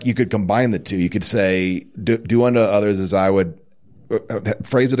you could combine the two. You could say, do unto others as I would.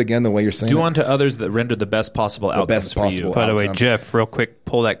 Phrase it again the way you're saying. Do unto others that render the best possible outcomes for you. By the way, Jeff, real quick,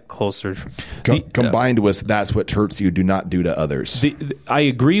 pull that closer. Combined with that's what hurts you. Do not do to others. I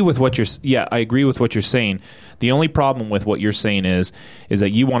agree with what you're. Yeah, I agree with what you're saying. The only problem with what you're saying is that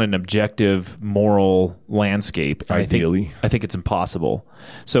you want an objective moral landscape. Ideally, I think it's impossible.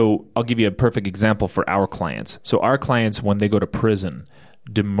 So I'll give you a perfect example for our clients. So our clients, when they go to prison,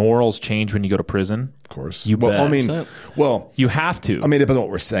 do morals change when you go to prison? Of course. You bet. You have to. It depends on what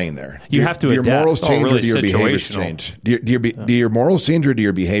we're saying there. You have to do your adapt. morals change or do your behaviors change? Do your morals change or do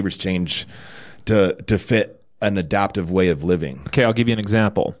your behaviors change to fit an adaptive way of living? Okay, I'll give you an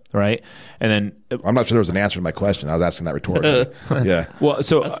example, right? And then I'm not sure there was an answer to my question. I was asking that rhetorically. Yeah. Well,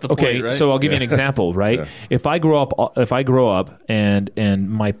 so point, right? So I'll give you an example, right? Yeah. If I grow up and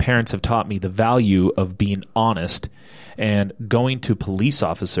my parents have taught me the value of being honest and going to police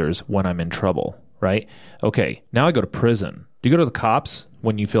officers when I'm in trouble, right? Okay, now I go to prison. Do you go to the cops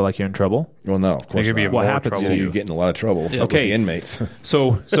when you feel like you're in trouble? Well, no, of course not. What happens to you? You get in a lot of trouble with the inmates.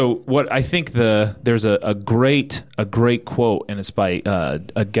 So what I think there's a great quote, and it's by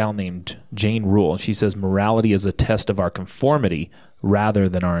a gal named Jane Rule. She says, "Morality is a test of our conformity rather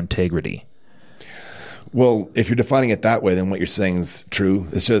than our integrity." Well, if you're defining it that way, then what you're saying is true.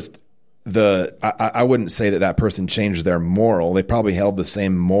 It's just I wouldn't say that person changed their moral. They probably held the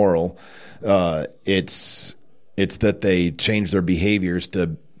same moral. It's that they changed their behaviors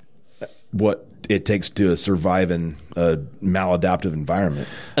to what it takes to survive in a maladaptive environment.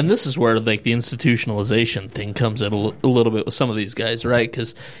 And this is where the institutionalization thing comes in a little bit with some of these guys, right?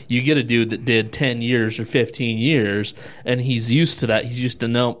 Because you get a dude that did 10 years or 15 years, and he's used to that. He's used to,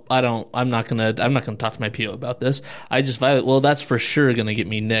 no, I'm not gonna talk to my PO about this. I just violate. Well, that's for sure gonna get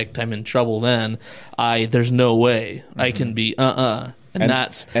me nicked. I'm in trouble then. There's no way I can be And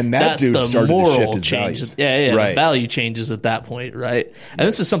that's the moral change. Yeah, right. The value changes at that point, right? And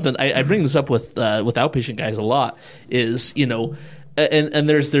this is something I bring this up with outpatient guys a lot. Is and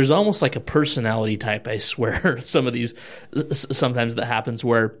there's almost like a personality type. I swear, some of these sometimes that happens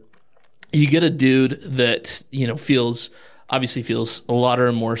where you get a dude that obviously feels a lot of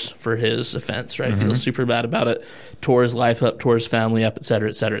remorse for his offense, right? Mm-hmm. Feels super bad about it, tore his life up, tore his family up, et cetera,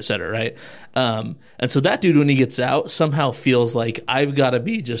 et cetera, et cetera, right? And so that dude, when he gets out, somehow feels like I've got to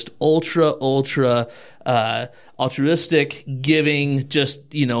be just ultra altruistic, giving, just,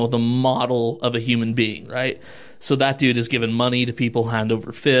 the model of a human being, right? So that dude is giving money to people hand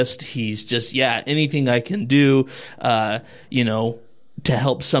over fist. He's just, anything I can do, to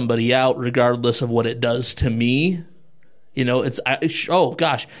help somebody out, regardless of what it does to me. Oh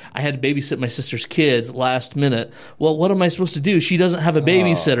gosh, I had to babysit my sister's kids last minute. Well, what am I supposed to do? She doesn't have a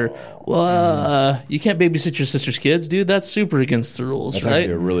babysitter. Well, you can't babysit your sister's kids, dude. That's super against the rules, That's right?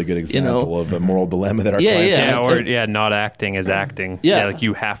 actually a really good example of a moral dilemma that our clients have. Not acting is acting. Yeah, like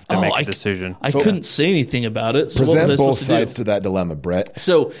you have to make a decision. I couldn't say anything about it. So present both sides to that dilemma, Brett.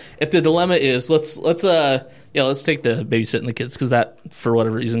 So if the dilemma is, let's take the babysitting the kids, because that, for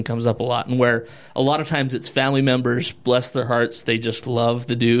whatever reason, comes up a lot. And where a lot of times it's family members, bless their hearts, they just love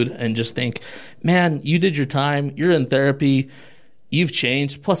the dude and just think, man, you did your time, you're in therapy, you've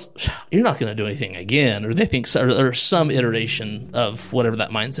changed, plus you're not going to do anything again. Or they think or some iteration of whatever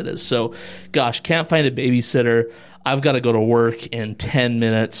that mindset is. So, gosh, can't find a babysitter. I've got to go to work in 10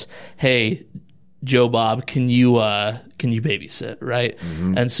 minutes. Hey, Joe Bob, can you babysit, right?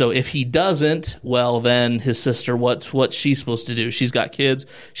 Mm-hmm. And so if he doesn't, well, then his sister, what's she supposed to do? She's got kids.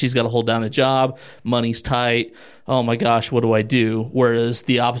 She's got to hold down a job. Money's tight. Oh my gosh, what do I do? Whereas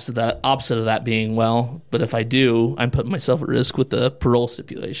the opposite of that being, well, but if I do, I'm putting myself at risk with the parole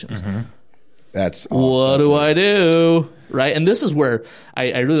stipulations. Mm-hmm. That's awesome. What do I do? Right, and this is where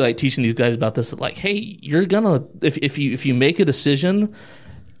I really like teaching these guys about this. Like, hey, you're gonna if you make a decision,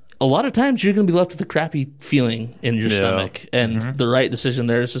 a lot of times you're going to be left with a crappy feeling in your stomach. And the right decision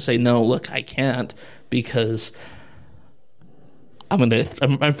there is to say, no, look, I can't, because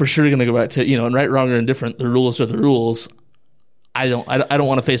I'm for sure going to go back to, and right, wrong, or indifferent, the rules are the rules. I don't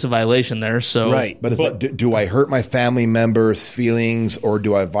want to face a violation there. So right, but do I hurt my family members' feelings, or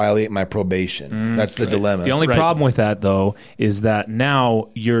do I violate my probation? That's the dilemma. The only problem with that, though, is that now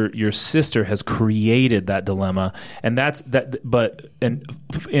your sister has created that dilemma, and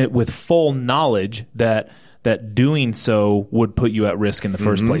with full knowledge that doing so would put you at risk in the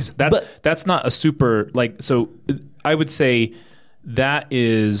first place. That's not a super so. I would say that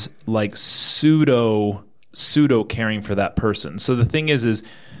is like pseudo caring for that person. So the thing is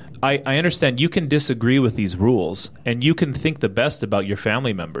I understand you can disagree with these rules and you can think the best about your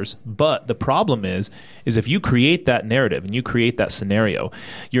family members, but the problem is if you create that narrative and you create that scenario,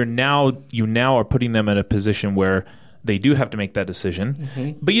 you now are putting them in a position where they do have to make that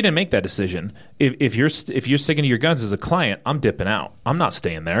decision, but you didn't make that decision. If you're sticking to your guns as a client, I'm dipping out. I'm not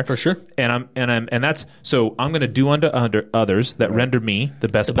staying there for sure. And that's so I'm going to do unto others that render me the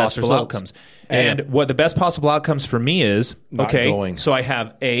best possible outcomes. And what the best possible outcomes for me is so I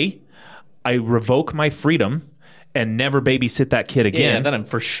have I revoke my freedom and never babysit that kid again. Yeah, then I'm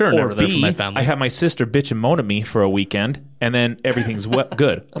for sure never there for my family. I have my sister bitch and moan at me for a weekend, and then everything's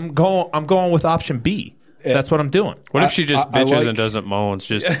good. I'm going with option B. Yeah. That's what I'm doing. What if she just bitches and doesn't moans,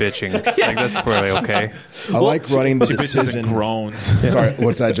 just bitching? Like, that's probably okay. I like running the decision. Bitches and groans. Sorry,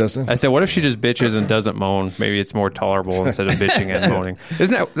 what's that, Justin? I said, what if she just bitches and doesn't moan? Maybe it's more tolerable instead of bitching and moaning.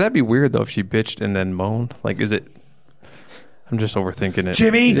 That'd be weird though if she bitched and then moaned? Like, is it? I'm just overthinking it.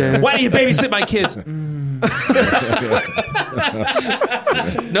 Jimmy, why don't you babysit my kids?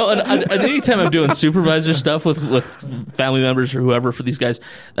 No, and anytime I'm doing supervisor stuff with family members or whoever for these guys,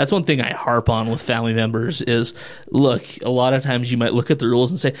 that's one thing I harp on with family members is, look, a lot of times you might look at the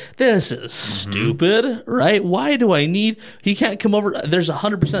rules and say, this is stupid, right? Why do I need, he can't come over, there's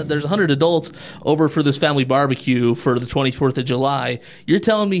 100 adults over for this family barbecue for the 24th of July. You're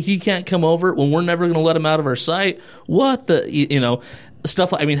telling me he can't come over when we're never going to let him out of our sight? What the,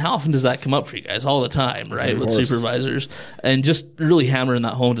 stuff like, how often does that come up for you guys? All the time, right? With supervisors, and just really hammering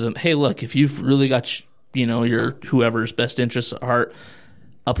that home to them. Hey, look, if you've really got, your whoever's best interests at heart,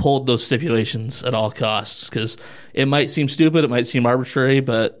 uphold those stipulations at all costs, because it might seem stupid, it might seem arbitrary,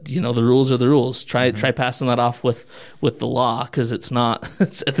 but the rules are the rules. Try passing that off with the law, because it's not.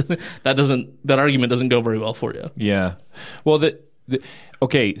 That argument doesn't go very well for you. Yeah. Well,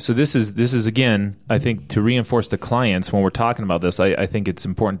 Okay, so this is again, I think, to reinforce the clients when we're talking about this, I think it's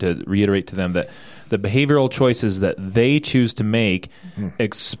important to reiterate to them that the behavioral choices that they choose to make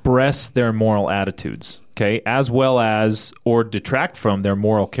express their moral attitudes, okay, as well as or detract from their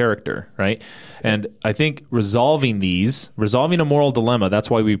moral character, right? And I think resolving a moral dilemma, that's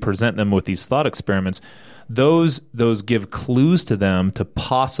why we present them with these thought experiments. Those give clues to them to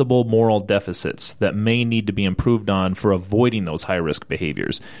possible moral deficits that may need to be improved on for avoiding those high-risk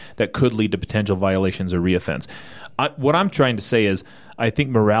behaviors that could lead to potential violations or reoffense. What I'm trying to say is I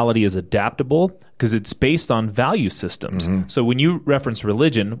think morality is adaptable because it's based on value systems. Mm-hmm. So when you reference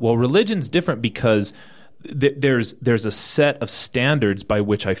religion, well, religion's different because there's a set of standards by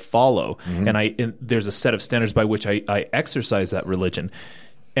which I follow, and there's a set of standards by which I exercise that religion.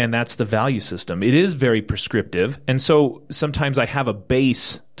 And that's the value system. It is very prescriptive. And so sometimes I have a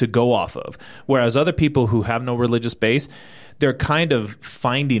base to go off of. Whereas other people who have no religious base, they're kind of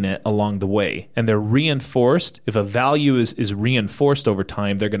finding it along the way. And they're reinforced. If a value is reinforced over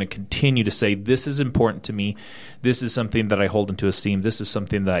time, they're going to continue to say, this is important to me. This is something that I hold into esteem. This is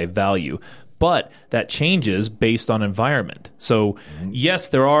something that I value. But that changes based on environment. So, yes,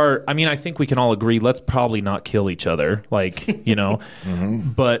 there are. I mean, I think we can all agree. Let's probably not kill each other, like, you know.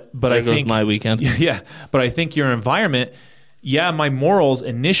 But there I goes think my weekend. Yeah, but I think your environment. Yeah, my morals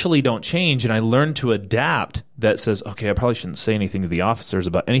initially don't change, and I learn to adapt. That says, okay, I probably shouldn't say anything to the officers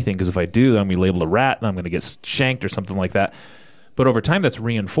about anything because if I do, then I'm going to be labeled a rat, and I'm going to get shanked or something like that. But over time, that's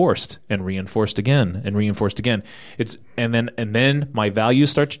reinforced and reinforced again and reinforced again. And then my values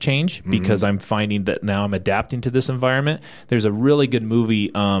start to change because I'm finding that now I'm adapting to this environment. There's a really good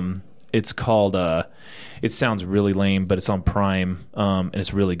movie. It's called. It sounds really lame, but it's on Prime, and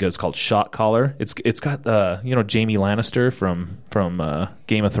it's really good. It's called Shot Caller. It's got Jaime Lannister from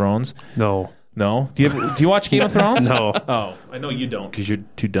Game of Thrones. No? Do you watch Game of Thrones? No. Oh, I know you don't because you're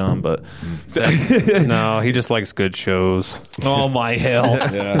too dumb, but... No, he just likes good shows. Oh, my hell.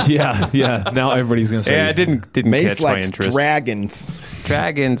 Yeah. Now everybody's going to say... Yeah, it didn't catch my interest.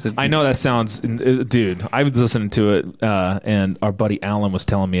 Dragons. I know that sounds... Dude, I was listening to it, and our buddy Alan was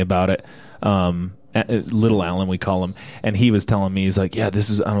telling me about it. Little Alan, we call him, and he was telling me, he's like, yeah, this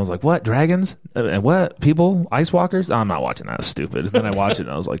is, and I was like, what, dragons? And what, people, ice walkers? I'm not watching that, stupid. Then I watched it,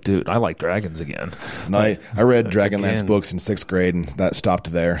 and I was like, dude, I like dragons again. No, I read Dragonlance books in 6th grade, and that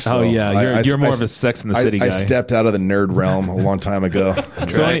stopped there. So you're more of a Sex in the City guy. I stepped out of the nerd realm a long time ago.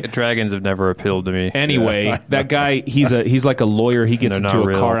 Dragons have never appealed to me. Anyway, that guy, he's like a lawyer. He gets into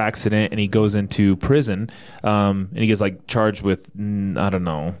a car accident, and he goes into prison, and he gets like charged with, I don't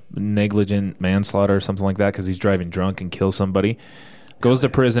know, negligent manslaughter or something like that because he's driving drunk and kills somebody. Goes to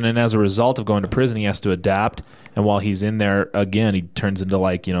prison, and as a result of going to prison, he has to adapt. And while he's in there, again, he turns into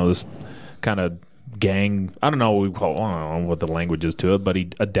like, this kind of gang. I don't know what we call. I don't know what the language is to it, but he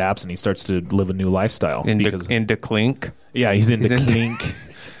adapts and he starts to live a new lifestyle. Into Clink. Yeah, he's into Clink.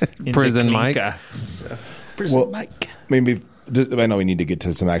 Prison Mike. Mike. Maybe I know we need to get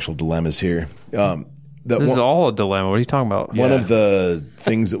to some actual dilemmas here. This is all a dilemma. What are you talking about? One of the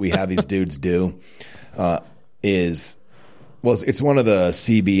things that we have these dudes do is, well, it's one of the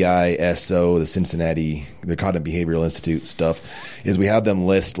CBISO, the Cincinnati, the Cognitive Behavioral Institute stuff, is we have them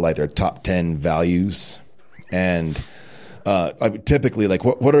list like their top 10 values. And typically, like,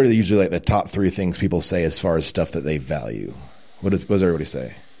 what are usually like the top 3 things people say as far as stuff that they value? What does everybody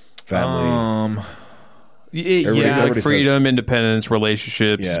say? Family? Like freedom, independence,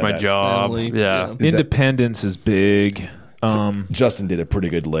 relationships, my job. Family, yeah. Independence is big. Justin did a pretty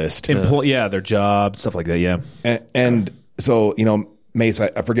good list. Their job, stuff like that, yeah. And so, Mace,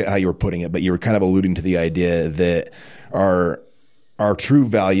 I forget how you were putting it, but you were kind of alluding to the idea that our true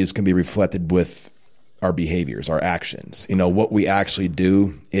values can be reflected with our behaviors, our actions. What we actually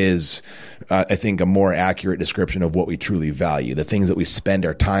do is, I think, a more accurate description of what we truly value. The things that we spend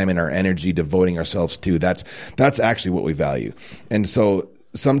our time and our energy devoting ourselves to, that's actually what we value. And so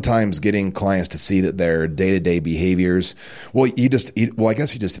sometimes getting clients to see that their day-to-day behaviors, I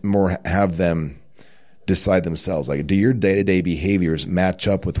guess you just more have them decide themselves, like, do your day-to-day behaviors match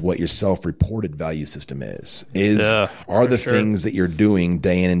up with what your self-reported value system is? Are the things that you're doing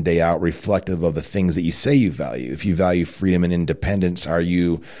day in and day out reflective of the things that you say you value? If you value freedom and independence, are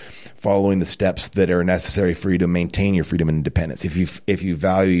you following the steps that are necessary for you to maintain your freedom and independence? If you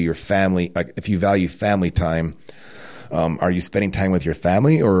value your family, like if you value family time, are you spending time with your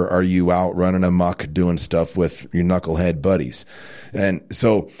family, or are you out running amok doing stuff with your knucklehead buddies? And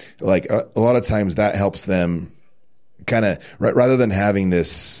so, like, a lot of times that helps them kind of, rather than having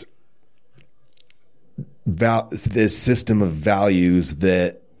this system of values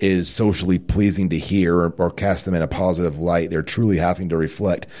that is socially pleasing to hear or cast them in a positive light. They're truly having to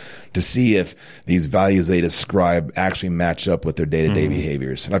reflect to see if these values they describe actually match up with their day-to-day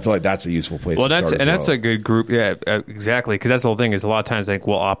behaviors. And I feel like that's a useful place to start. That's a good group. Yeah, exactly. Because that's the whole thing is a lot of times I think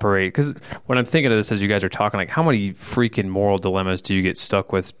we'll operate. Because when I'm thinking of this as you guys are talking, like how many freaking moral dilemmas do you get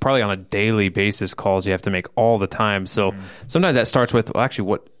stuck with? Probably on a daily basis calls you have to make all the time. So sometimes that starts with, well, actually,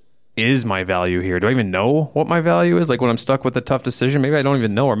 what is my value here? Do I even know what my value is? Like when I'm stuck with a tough decision, maybe I don't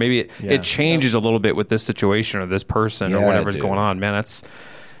even know, or maybe it changes a little bit with this situation or this person or whatever's going on. Man,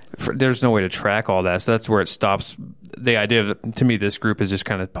 there's no way to track all that. So that's where it stops. The idea of, to me, this group is just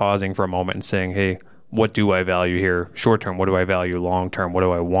kind of pausing for a moment and saying, hey, what do I value here? Short term, what do I value? Long term, what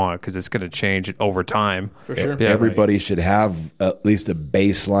do I want? Because it's going to change over time. For sure. Yeah, everybody should have at least a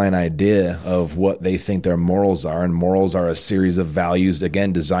baseline idea of what they think their morals are. And morals are a series of values,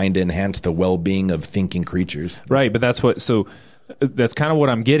 again, designed to enhance the well-being of thinking creatures. Right, but that's kind of what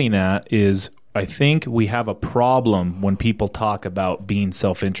I'm getting at is I think we have a problem when people talk about being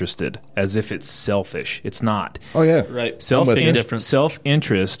self-interested as if it's selfish. It's not. Oh, yeah. Right.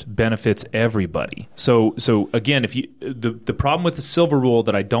 Self-interest benefits everybody. So again, if the problem with the silver rule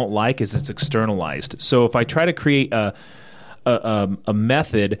that I don't like is it's externalized. So if I try to create a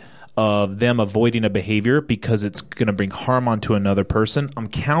method of them avoiding a behavior because it's going to bring harm onto another person, I'm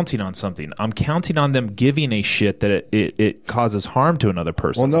counting on something. I'm counting on them giving a shit that it causes harm to another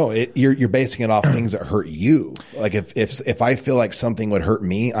person. Well, no, you're basing it off things that hurt you. Like if I feel like something would hurt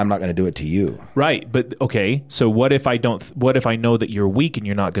me, I'm not going to do it to you. Right, but okay. So what if I don't? What if I know that you're weak and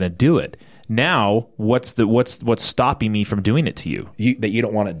you're not going to do it? Now, what's stopping me from doing it to you? That you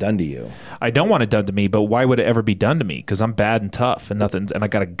don't want it done to you. I don't want it done to me, but why would it ever be done to me? Because I'm bad and tough and nothing, and I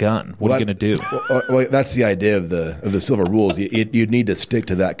got a gun. What are you going to do? Well, that's the idea of the silver rules. You'd need to stick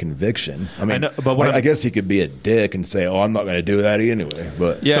to that conviction. I mean, I guess you could be a dick and say, "Oh, I'm not going to do that anyway."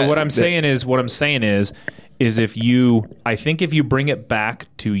 But yeah, so what I'm saying is if you bring it back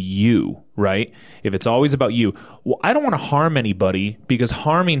to you, right? If it's always about you, well, I don't want to harm anybody because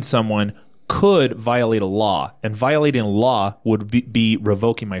harming someone could violate a law, and violating a law would be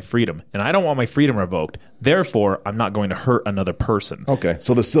revoking my freedom, and I don't want my freedom revoked. Therefore, I'm not going to hurt another person. Okay,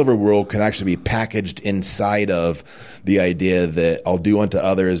 so the silver rule can actually be packaged inside of the idea that I'll do unto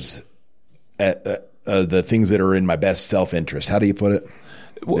others the things that are in my best self-interest. How do you put it?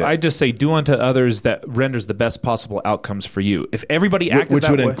 Well, I just say do unto others that renders the best possible outcomes for you. If everybody acted which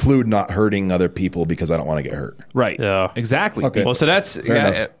would include not hurting other people because I don't want to get hurt. Right. Yeah. Exactly. Okay. Well, so that's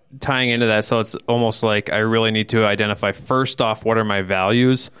tying into that. So it's almost like I really need to identify first off what are my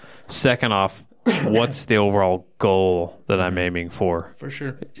values. Second off, what's the overall goal that I'm aiming for? For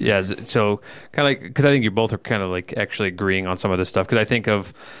sure. Yeah. So kind of like, because I think you both are kind of like actually agreeing on some of this stuff. Because I think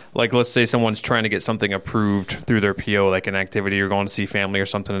of like, let's say someone's trying to get something approved through their PO, like an activity, you're going to see family or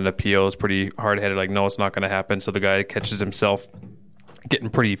something, and the PO is pretty hard headed. Like, no, it's not going to happen. So the guy catches himself getting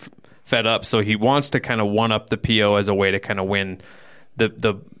pretty fed up. So he wants to kind of one up the PO as a way to kind of win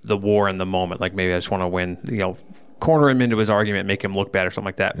the war in the moment. Like maybe I just want to win, corner him into his argument, make him look bad or something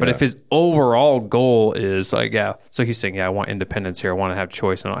like that. But if his overall goal is like, so he's saying, I want independence here. I want to have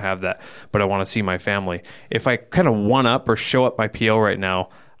choice. I don't have that, but I want to see my family. If I kind of one up or show up my PO right now,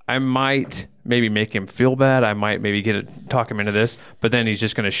 I might maybe make him feel bad. I might maybe talk him into this, but then he's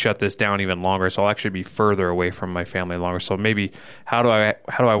just going to shut this down even longer. So I'll actually be further away from my family longer. So maybe how do I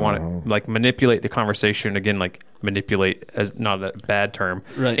want to like manipulate the conversation again, like manipulate as not a bad term,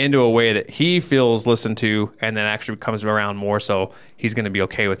 right, into a way that he feels listened to and then actually comes around more. So he's going to be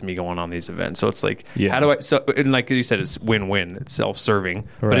okay with me going on these events. So it's like, and like you said, it's win-win. It's self-serving,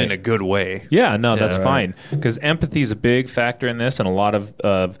 but in a good way. Yeah, no, that's fine. Because empathy is a big factor in this, and a lot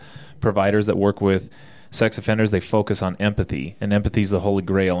of providers that work with sex offenders, they focus on empathy, and empathy is the holy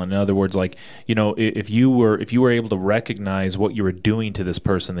grail. And in other words, like, if you were able to recognize what you were doing to this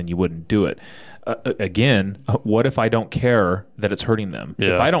person, then you wouldn't do it. Again, what if I don't care that it's hurting them?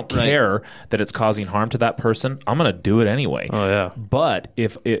 Yeah. If I don't care that it's causing harm to that person, I'm going to do it anyway. Oh yeah. But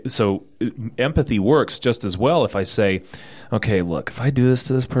empathy works just as well if I say, okay, look, if I do this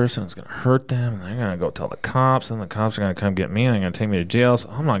to this person, it's going to hurt them, and they're going to go tell the cops, and the cops are going to come get me, and they're going to take me to jail, so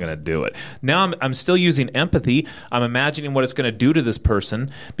I'm not going to do it. Now I'm still using empathy. I'm imagining what it's going to do to this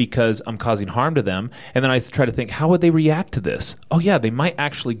person because I'm causing harm to them, and then I try to think, how would they react to this? Oh yeah, they might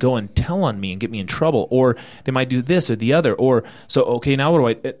actually go and tell on me and get me in trouble, or they might do this or the other, or so, okay, now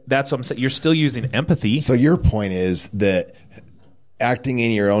what do I, that's what I'm saying. You're still using empathy. So your point is that acting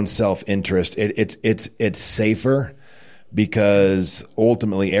in your own self-interest, it's safer because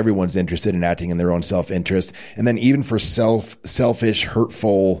ultimately everyone's interested in acting in their own self-interest. And then even for selfish,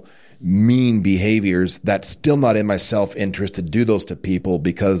 hurtful, mean behaviors, that's still not in my self-interest to do those to people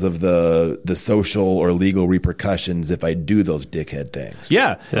because of the social or legal repercussions if I do those dickhead things.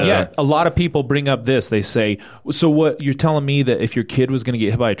 Yeah. A lot of people bring up this. They say, so what, you're telling me that if your kid was going to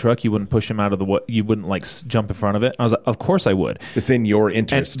get hit by a truck, you wouldn't push him out of the you wouldn't like jump in front of it? I was like, of course I would. It's in your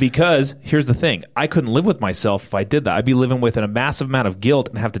interest. And because here's the thing, I couldn't live with myself if I did that. I'd be living with a massive amount of guilt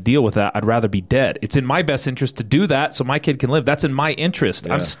and have to deal with that. I'd rather be dead. It's in my best interest to do that so my kid can live. That's in my interest.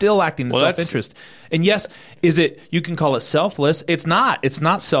 Yeah. I'm still acting in self-interest. And yes, you can call it selfless. It's not. It's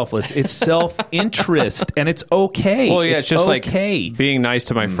not selfless. It's self-interest, and it's okay. Well, yeah, it's just okay. Like being nice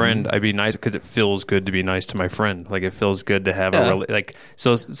to my friend. I'd be nice because it feels good to be nice to my friend. Like it feels good to have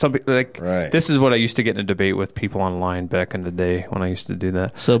this is what I used to get in a debate with people online back in the day when I used to do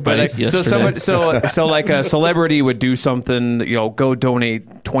that. So like a celebrity would do something, go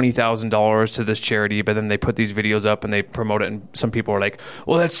donate $20,000 to this charity, but then they put these videos up and they promote it, and some people are like,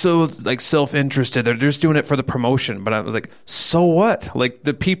 well, that's so like self-interested. They're just doing it for the promotion. But I was like, so what? Like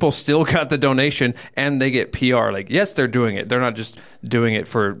the people still got the donation and they get PR. Like, yes, they're doing it. They're not just doing it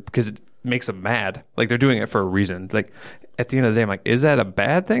because it makes them mad. Like they're doing it for a reason. Like at the end of the day, I'm like, is that a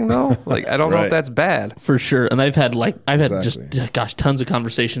bad thing though? Like I don't know if that's bad. For sure. And I've had just tons of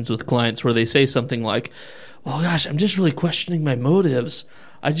conversations with clients where they say something like, oh gosh, I'm just really questioning my motives.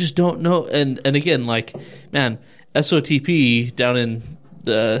 I just don't know. And again, like, man, SOTP down in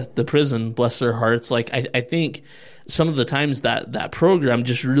the prison, bless their hearts. Like I think some of the times that program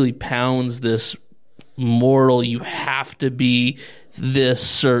just really pounds this moral, you have to be this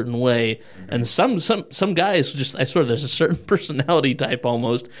certain way. And some guys just, I swear there's a certain personality type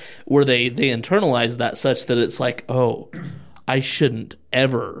almost where they internalize that such that it's like, oh, I shouldn't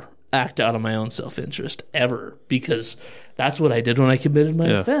ever act out of my own self-interest ever, because that's what I did when I committed my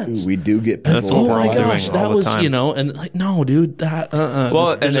offense. We do get people. Oh my gosh, that was, and like, no, dude, that,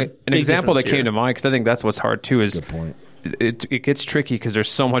 Well, an example that came to mind, because I think that's what's hard too, is good point. It gets tricky because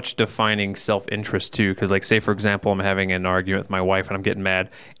there's so much defining self-interest too. Because like, say for example, I'm having an argument with my wife and I'm getting mad.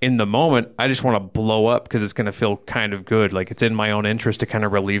 In the moment, I just want to blow up because it's going to feel kind of good. Like it's in my own interest to kind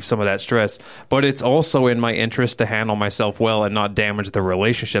of relieve some of that stress. But it's also in my interest to handle myself well and not damage the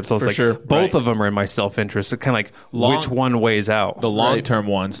relationship. So it's both of them are in my self-interest. It's kind of like which one weighs out. The long-term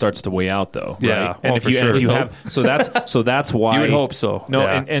one starts to weigh out though. Yeah, right? And if you have, so that's why you would hope so. No,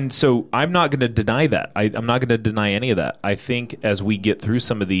 and so I'm not going to deny that. I'm not going to deny any of that. I think as we get through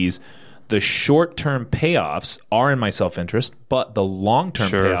some of these, the short-term payoffs are in my self-interest, but the long-term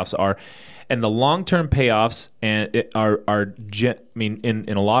payoffs are. And the long-term payoffs in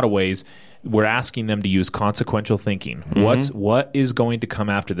a lot of ways, we're asking them to use consequential thinking. Mm-hmm. What is going to come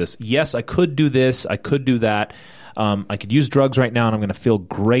after this? Yes, I could do this. I could do that. I could use drugs right now and I'm going to feel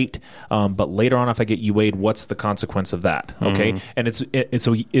great. But later on, if I get UA'd, what's the consequence of that? Okay. And so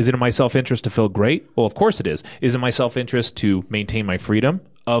is it in my self-interest to feel great? Well, of course it is. Is it my self-interest to maintain my freedom?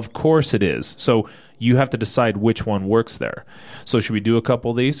 Of course it is. So you have to decide which one works there. So should we do a couple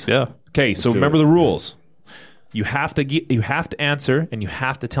of these? Yeah. Okay. So remember the rules. You have to answer, and you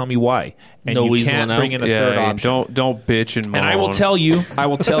have to tell me why. And you can't bring in a third option. Don't bitch and moan. And I will tell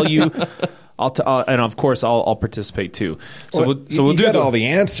you. And of course, I'll participate too. So we'll do all the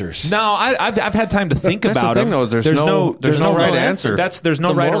answers. No, I've had time to think about them. There's no right answer. There's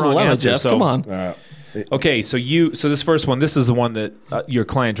no right or wrong answer. Jeff, come on. Okay, so this first one, this is the one that your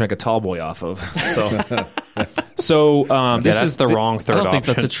client drank a tall boy off of. This is the wrong third option. I don't think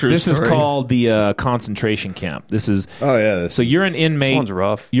that's a true This story. is called the concentration camp. This is you're an inmate. This one's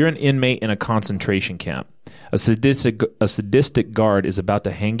rough. You're an inmate in a concentration camp. A sadistic guard is about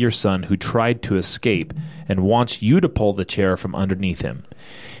to hang your son who tried to escape and wants you to pull the chair from underneath him.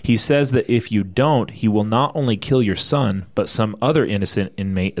 He says that if you don't, he will not only kill your son, but some other innocent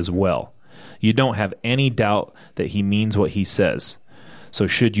inmate as well. You don't have any doubt that he means what he says. So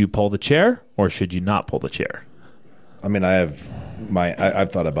should you pull the chair or should you not pull the chair? I mean, I've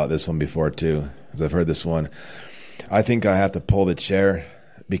thought about this one before too, because I've heard this one. I think I have to pull the chair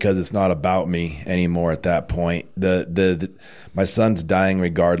because it's not about me anymore at that point. My son's dying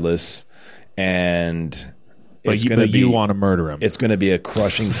regardless, and you want to murder him. It's going to be a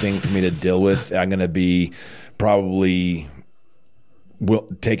crushing thing for me to deal with. I'm going to be probably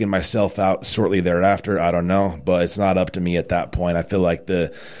taking myself out shortly thereafter. I don't know, but it's not up to me at that point. I feel like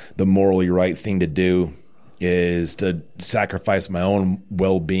the morally right thing to do is to sacrifice my own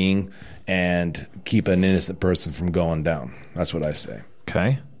well-being and keep an innocent person from going down. That's what I say.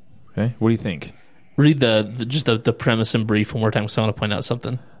 Okay. What do you think? Read the premise in brief one more time because I want to point out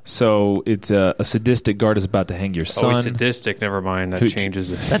something. So it's a sadistic guard is about to hang your son. Oh, he's sadistic. Never mind. That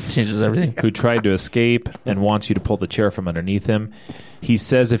changes it. That changes everything. Who tried to escape and wants you to pull the chair from underneath him. He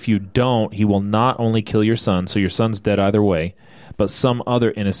says if you don't, he will not only kill your son, so your son's dead either way, but some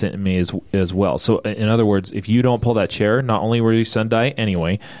other innocent may as well. So in other words, if you don't pull that chair, not only will your son die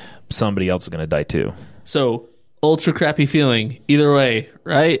anyway, somebody else is going to die too. So ultra crappy feeling either way,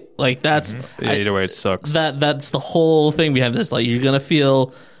 right? Like that's either way it sucks. That's the whole thing behind this. Like you're going to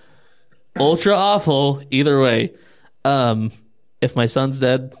feel ultra awful either way. If my son's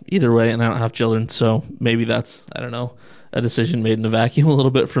dead, either way, and I don't have children, so maybe that's, I don't know, a decision made in a vacuum a little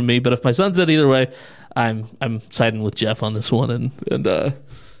bit from me. But if my son's dead either way, I'm siding with Jeff on this one and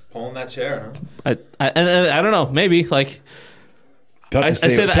pulling that chair. Huh? I don't know, maybe like I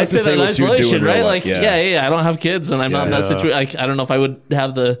say that in isolation, right? Like yeah, I don't have kids and I'm not in that situation. I don't know if I would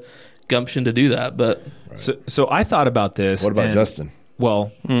have the gumption to do that, but so I thought about this. What about Justin?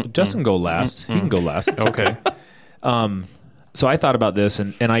 Well, Justin go last. He can go last. Okay. So I thought about this,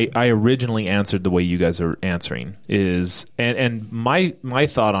 and I originally answered the way you guys are answering is, and my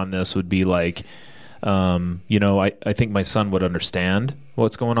thought on this would be like, I think my son would understand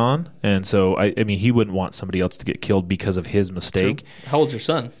what's going on, and so I mean he wouldn't want somebody else to get killed because of his mistake. True. How old's your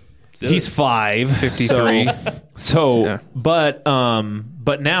son? He's 5, 53. So yeah. But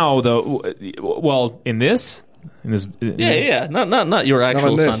now though, well in this. Not your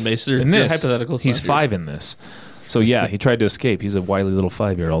actual son, Maester. In this, hypothetical son. He's 5 in this. So yeah, he tried to escape. He's a wily little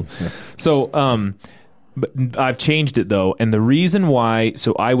 5-year-old. So, but I've changed it though, and the reason why.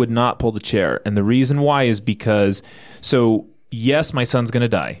 So I would not pull the chair, and the reason why is because. So yes, my son's going to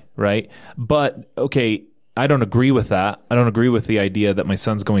die, right? But okay, I don't agree with that. I don't agree with the idea that my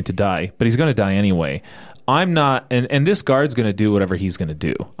son's going to die, but he's going to die anyway. I'm not, and this guard's going to do whatever he's going to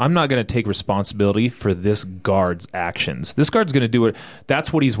do. I'm not going to take responsibility for this guard's actions. This guard's going to do it.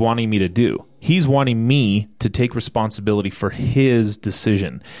 That's what he's wanting me to do. He's wanting me to take responsibility for his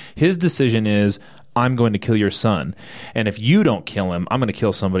decision. His decision is, I'm going to kill your son. And if you don't kill him, I'm going to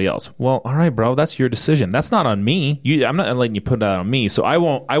kill somebody else. Well, all right, bro, that's your decision. That's not on me. I'm not letting you put that on me. So I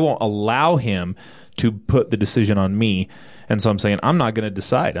won't allow him to put the decision on me. And so I'm saying, I'm not going to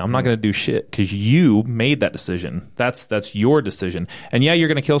decide. I'm not going to do shit because you made that decision. That's your decision. And yeah, you're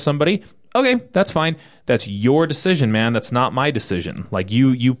going to kill somebody. Okay, that's fine. That's your decision, man. That's not my decision. Like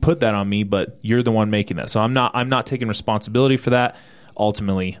you put that on me, but you're the one making that. So I'm not taking responsibility for that.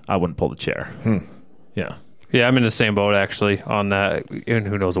 Ultimately, I wouldn't pull the chair. Yeah. Yeah, I'm in the same boat actually on that, and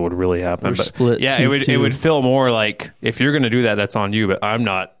who knows what would really happen. But split yeah, it would feel more like if you're going to do that, that's on you. But I'm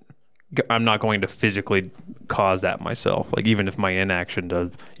not going to physically cause that myself. Like even if my inaction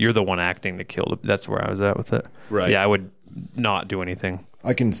does, you're the one acting to kill. That's where I was at with it. Right. Yeah, I would not do anything.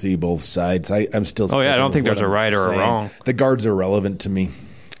 I can see both sides. I'm still. Oh yeah, I don't think there's a right or a wrong. The guards are relevant to me,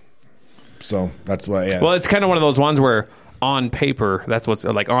 so that's why. Yeah. Well, it's kind of one of those ones where on paper, that's what's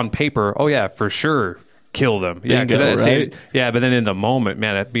like on paper. Oh yeah, for sure. Kill them. Yeah, because right? But then in the moment,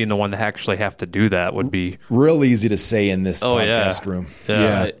 man, being the one to actually have to do that would be real easy to say in this podcast room.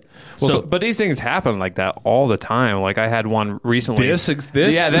 Yeah. Well, but these things happen like that all the time. Like I had one recently. This?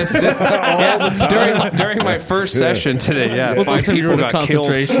 Yeah, this all the time. During my first session today. Yeah, five people got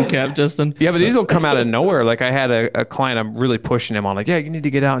concentration killed. Camp, Justin. Yeah, but these will come out of nowhere. Like I had a client, I'm really pushing him on. Like, yeah, you need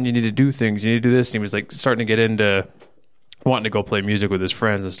to get out and you need to do things. You need to do this. And he was like starting to get into wanting to go play music with his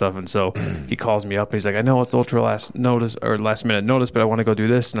friends and stuff. And so he calls me up and he's like, I know it's ultra last minute notice, but I want to go do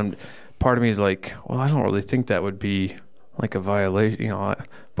this. And part of me is like, well, I don't really think that would be like a violation,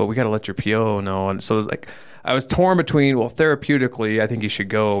 but we got to let your PO know. And so it was like, I was torn between, well, therapeutically, I think he should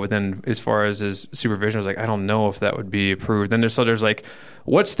go. But then as far as his supervision, I was like, I don't know if that would be approved. Then there's like,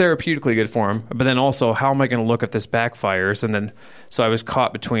 what's therapeutically good for him? But then also, how am I going to look if this backfires? And then, so I was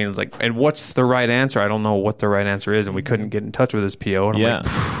caught between, it's like, and what's the right answer? I don't know what the right answer is. And we couldn't get in touch with his PO. And I'm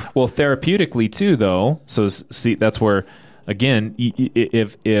like, well, therapeutically too, though. So see, that's where, again,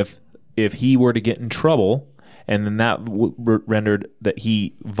 if he were to get in trouble, and then that rendered that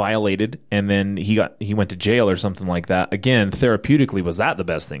he violated, and then he went to jail or something like that. Again, therapeutically, was that the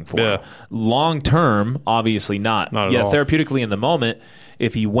best thing for him? Long term, obviously not. Not at all. Therapeutically in the moment,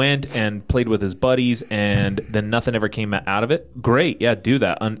 if he went and played with his buddies and then nothing ever came out of it, great, yeah, do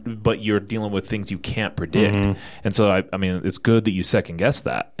that. But you're dealing with things you can't predict. Mm-hmm. And so, I mean, it's good that you second guess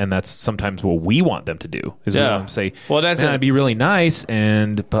that. And that's sometimes what we want them to do, is we want them to say, well, that'd be really nice,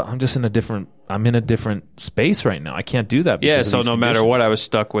 but I'm just in a different space right now. I can't do that. Yeah, so no matter what, I was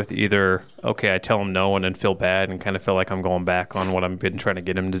stuck with either okay, I tell him no and then feel bad and kind of feel like I'm going back on what I've been trying to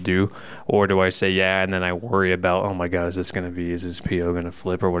get him to do? Or do I say yeah and then I worry about, oh my God, is this PO going to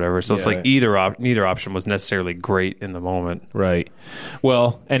flip or whatever? So it's like neither option was necessarily great in the moment. Right.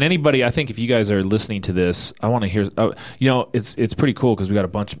 Well, and anybody, I think if you guys are listening to this, I want to hear, it's pretty cool because we got a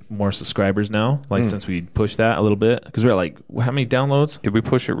bunch more subscribers now, since we pushed that a little bit. Because we're at like, how many downloads? Did we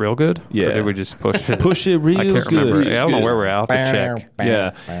push it real good? Yeah. Or did we just push it? Push it real good. I can't remember. I don't know where we're at. I'll have to check.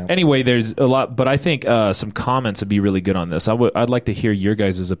 Yeah. Anyway, there's a lot, but I think some comments would be really good on this. I'd like to hear your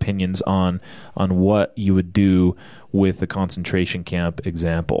guys' opinions on what you would do with the concentration camp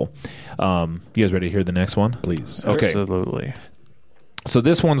example. You guys ready to hear the next one? Please. Okay. Absolutely. So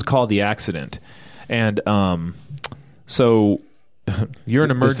this one's called The Accident. And so you're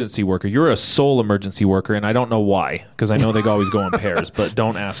an emergency worker. You're a sole emergency worker, and I don't know why, because I know they always go in pairs, but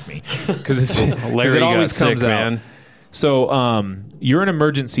don't ask me. Because it always comes out. Man. So you're an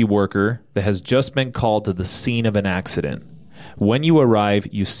emergency worker that has just been called to the scene of an accident. When you arrive,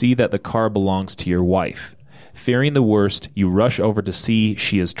 you see that the car belongs to your wife. Fearing the worst, you rush over to see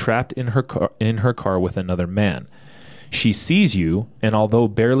she is trapped in her car with another man. She sees you, and although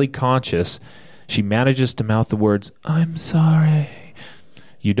barely conscious, she manages to mouth the words, "I'm sorry."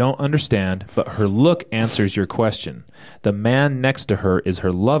 You don't understand, but her look answers your question. The man next to her is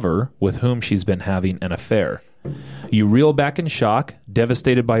her lover, with whom she's been having an affair. You reel back in shock,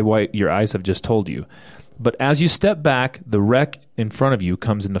 devastated by what your eyes have just told you. But as you step back, the wreck in front of you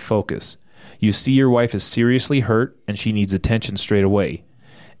comes into focus. You see your wife is seriously hurt, and she needs attention straight away.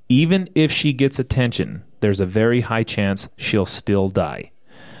 Even if she gets attention, there's a very high chance she'll still die.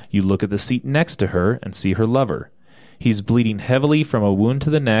 You look at the seat next to her and see her lover. He's bleeding heavily from a wound to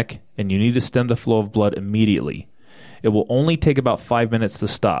the neck, and you need to stem the flow of blood immediately. It will only take about 5 minutes to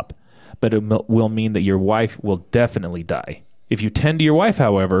stop, but it will mean that your wife will definitely die. If you tend to your wife,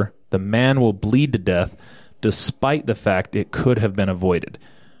 however, the man will bleed to death, despite the fact it could have been avoided.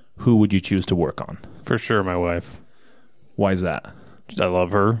 Who would you choose to work on? For sure, my wife. Why is that? I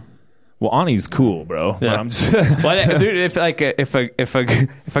love her. Well, Ani's cool, bro. Yeah. I'm just well, dude, if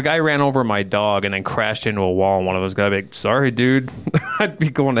a guy ran over my dog and then crashed into a wall, and one of those guys would be like, "Sorry, dude," I'd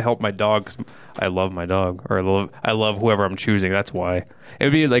be going to help my dog because I love my dog, or I love whoever I'm choosing. That's why it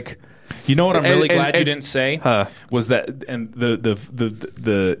would be like. You know what I'm really glad you didn't say was that, and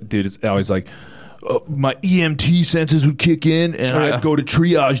the dude is always like, my EMT senses would kick in, and I'd go to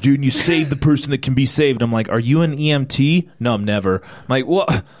triage, dude, and you save the person that can be saved. I'm like, are you an EMT? No, I'm never. I'm like,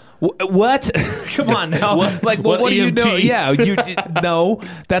 what? What? Come on now. What do you know? Yeah, no,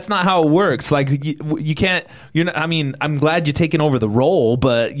 that's not how it works. Like you can't. You're not. I mean, I'm glad you're taking over the role,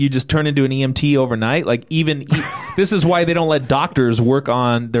 but you just turn into an EMT overnight. Like this is why they don't let doctors work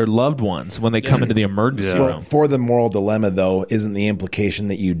on their loved ones when they come into the emergency room. Well, for the moral dilemma, though, isn't the implication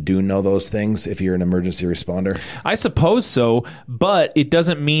that you do know those things if you're an emergency responder? I suppose so, but it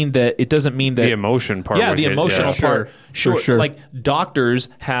doesn't mean that. The emotion part. Yeah, the emotional part. Sure. Like doctors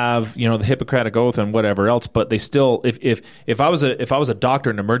have, the Hippocratic Oath and whatever else, but they still, if I was a doctor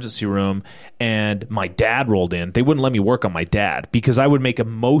in an emergency room and my dad rolled in, they wouldn't let me work on my dad because I would make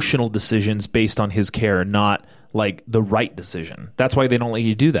emotional decisions based on his care, not like the right decision. That's why they don't let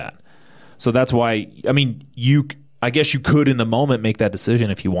you do that. So that's why, I guess you could in the moment make that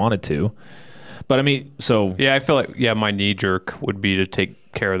decision if you wanted to. But yeah, I feel like my knee jerk would be to take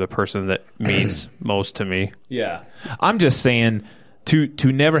care of the person that means most to me. Yeah, I'm just saying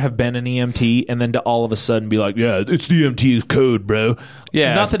to never have been an EMT and then to all of a sudden be like, yeah, it's the EMT's code, bro.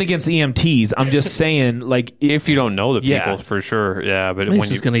 Yeah, nothing against EMTs. I'm just saying, like, if you don't know the people, for sure. Yeah, but when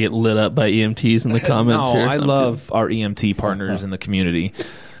you're going to get lit up by EMTs in the comments. No, here. I love our EMT partners in the community.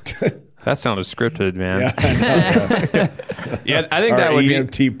 That sounded scripted, man. Yeah, I think that would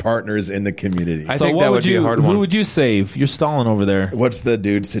EMT partners in the community. I think that would be a hard one. Who would you save? You're stalling over there. What's the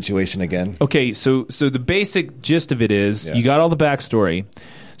dude's situation again? Okay, so the basic gist of it is you got all the backstory.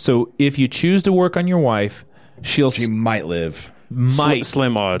 So if you choose to work on your wife, she might live.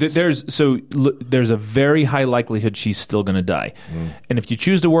 Slim odds. There's a very high likelihood she's still going to die. And if you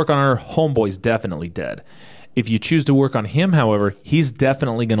choose to work on her, homeboy's definitely dead. If you choose to work on him, however, he's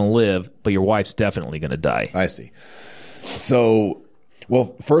definitely going to live, but your wife's definitely going to die. I see. So,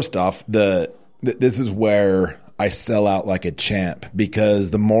 well, first off, this is where I sell out like a champ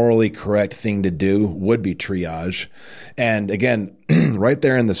because the morally correct thing to do would be triage. And again, right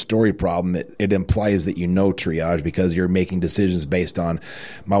there in the story problem, it implies that you know triage because you're making decisions based on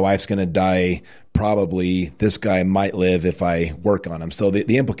my wife's going to die. Probably this guy might live if I work on him. So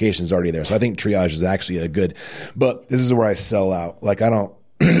the implication is already there. So I think triage is actually but this is where I sell out. Like I don't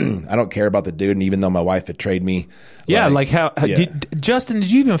I don't care about the dude, and even though my wife betrayed me. Yeah, like how Justin,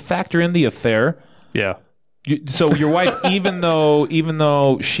 did you even factor in the affair? Yeah. So your wife, even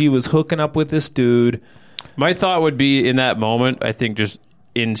though she was hooking up with this dude, my thought would be in that moment, I think just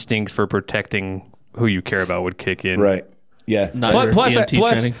instincts for protecting who you care about would kick in. Right. Yeah.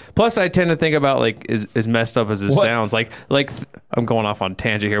 Plus, I tend to think about like as messed up as it sounds. Like I'm going off on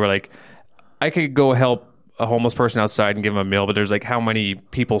tangent here, but like I could go help a homeless person outside and give them a meal, but there's like how many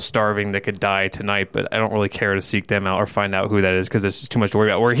people starving that could die tonight, but I don't really care to seek them out or find out who that is because it's just too much to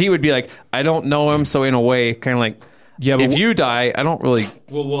worry about. Where he would be like, I don't know him, so in a way, kind of like, yeah, but if you die, I don't really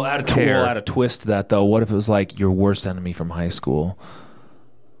we'll add a twist to that, though. What if it was like your worst enemy from high school?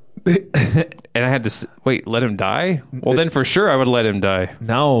 And I had to wait, let him die? Well, then for sure I would let him die.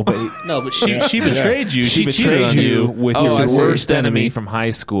 No, but she betrayed you. She betrayed you with your worst enemy from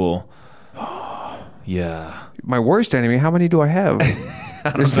high school. Yeah. My worst enemy? How many do I have?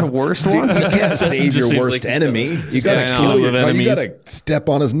 There's the worst one? You can't save your worst enemy. You got to kill your enemy. You got to step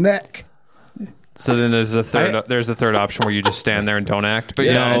on his neck. So then there's a third option where you just stand there and don't act. But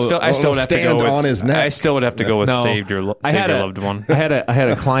I still would have to go with on his neck. I still would have to go with save your loved one. I had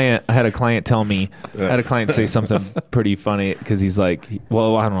a client tell me. I had a client say something pretty funny because he's like,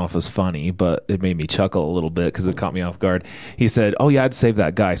 well, I don't know if it was funny, but it made me chuckle a little bit because it caught me off guard. He said, "Oh yeah, I'd save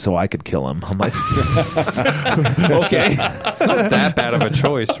that guy so I could kill him." I'm like, okay, it's not that bad of a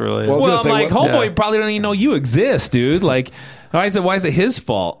choice, really. Well, I'm like, homeboy probably don't even know you exist, dude. Like, why is it his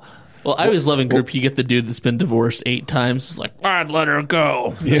fault? Well, I always love in group. You get the dude that's been divorced 8 times. It's like, I'd let her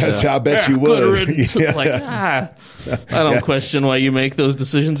go. Yes, I bet you would. It's like, I don't question why you make those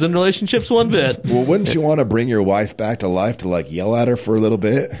decisions in relationships one bit. Well, wouldn't you want to bring your wife back to life to like yell at her for a little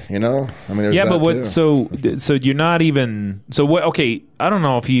bit? You know, I mean, there's that but too. So you're not even. So what? Okay, I don't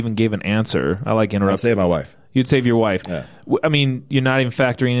know if you even gave an answer. I like interrupt. I'd save my wife. You'd save your wife. Yeah. I mean, you're not even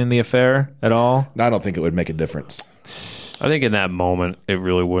factoring in the affair at all. No, I don't think it would make a difference. I think in that moment, it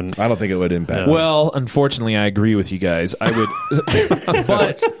really wouldn't. I don't think it would impact. Well, unfortunately, I agree with you guys. I would,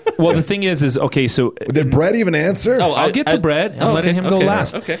 but the thing is okay. So did Brett even answer? Oh, I'll get to Brett. I'm letting him go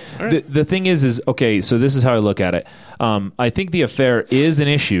last. Okay. All right. The thing is okay. So this is how I look at it. I think the affair is an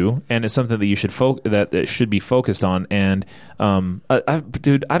issue, and it's something that you should that should be focused on. And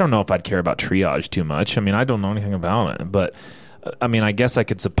dude, I don't know if I'd care about triage too much. I mean, I don't know anything about it, but. I mean, I guess I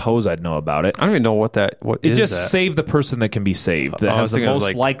could suppose I'd know about it. I don't even know what it is. Just save the person that can be saved. That has the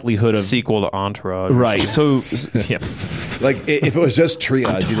most likelihood of sequel to Entourage. Right. So, yeah. Like if it was just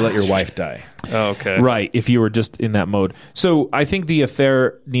triage, you'd let your wife die. Oh, okay. Right. If you were just in that mode. So I think the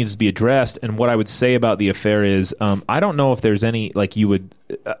affair needs to be addressed. And what I would say about the affair is, I don't know if there's any like you would.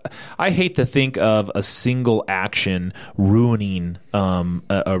 I hate to think of a single action ruining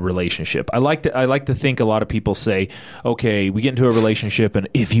a relationship. I like to think a lot of people say, okay, we get into a relationship, and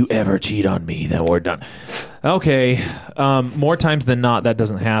if you ever cheat on me, then we're done. Okay, more times than not, that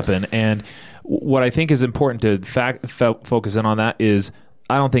doesn't happen. And what I think is important to focus in on that is.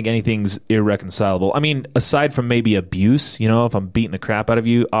 I don't think anything's irreconcilable. I mean, aside from maybe abuse, if I'm beating the crap out of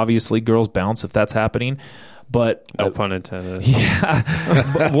you, obviously girls bounce if that's happening. But no pun intended. Yeah.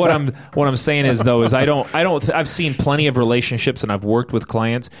 But what I'm saying is though is I've seen plenty of relationships and I've worked with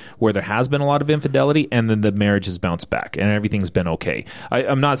clients where there has been a lot of infidelity and then the marriage has bounced back and everything's been okay.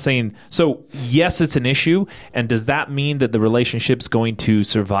 I'm not saying so. Yes, it's an issue, and does that mean that the relationship's going to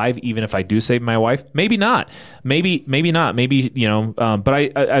survive even if I do save my wife? Maybe not. Maybe not. Maybe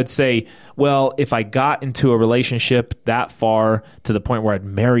But I'd say, well, if I got into a relationship that far to the point where I'd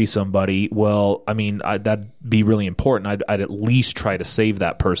marry somebody, well, I mean that'd be really important. I'd at least try to save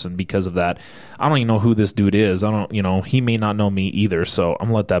that person because of that. I don't even know who this dude is. I don't, he may not know me either. So I'm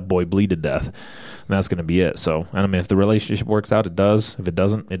gonna let that boy bleed to death, and that's gonna be it. So I mean, if the relationship works out, it does. If it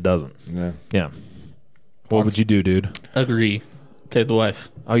doesn't, it doesn't. Yeah. What would you do, dude? Agree. Save the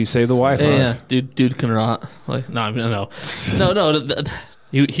wife. Oh, you save the wife? Yeah. Dude can rot. Like no.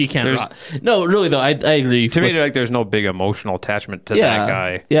 He can't rot. No, really though, I agree. To me, like there's no big emotional attachment to that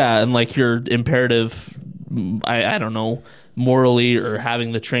guy. Yeah, and like your imperative. I don't know, morally or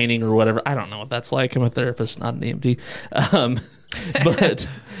having the training or whatever. I don't know what that's like. I'm a therapist, not an EMT. But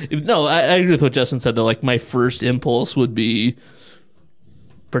no, I agree with what Justin said though. Like my first impulse would be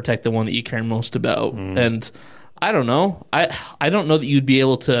protect the one that you care most about. And I don't know. I don't know that you'd be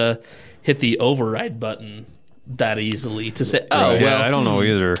able to hit the override button that easily to say, well, I don't know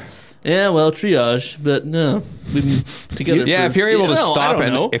either. Yeah, well, triage, but no. been together. Yeah, if you're able to stop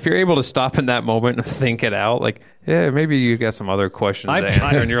if you're able to stop in that moment and think it out, like, yeah, maybe you got some other questions to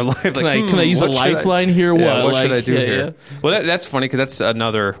answer in your life. Like, can I use a lifeline here? What should I do here? Well, that's funny because that's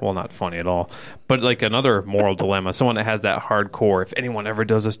another, well, not funny at all, but like another moral dilemma. Someone that has that hardcore, if anyone ever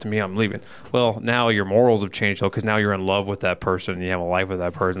does this to me, I'm leaving. Well, now your morals have changed though, because now you're in love with that person and you have a life with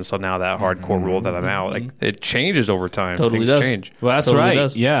that person. So now that hardcore rule that I'm out, like, it changes over time. Totally Things change. Well, that's totally right.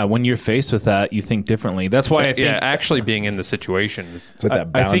 Does. Yeah, when you're faced with that, you think differently. That's why I think actually being in the situations. So that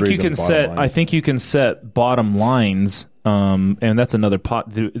I think you can set. Lines. I think you can set bottom lines. And that's another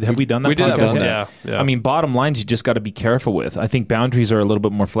pot. Have we done that? We did podcast? that. Yeah. I mean, bottom lines you just got to be careful with. I think boundaries are a little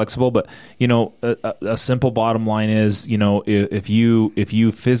bit more flexible, but a simple bottom line is, if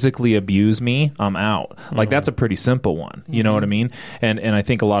you physically abuse me, I'm out. Like that's a pretty simple one. You know what I mean? And I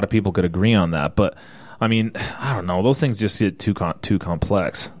think a lot of people could agree on that. But I mean, I don't know. Those things just get too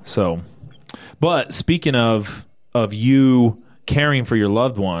complex. So, but speaking of you caring for your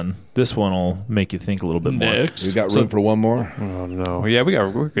loved one, this one will make you think a little bit more. We got room for one more? Oh no! Yeah,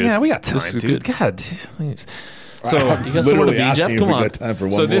 we're good. Yeah, we got time, dude. Good. God. So you got somewhere to be, Jeff? Come on. Time for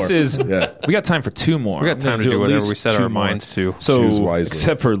one so this more. is we got time for two more. We got time to do whatever we set our minds to. So Choose wisely.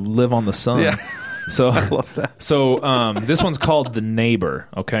 except for live on the sun. Yeah. So I love that. So this one's called The Neighbor.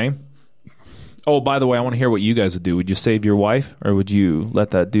 Okay. Oh, by the way, I want to hear what you guys would do. Would you save your wife, or would you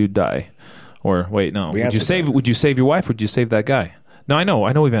let that dude die? Or wait, no. Would you save your wife? Or would you save that guy? No, I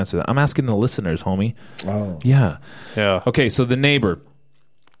know we've answered that. I'm asking the listeners, homie. Oh. Yeah. Yeah. Okay, so The Neighbor.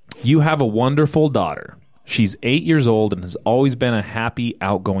 You have a wonderful daughter. She's 8 years old and has always been a happy,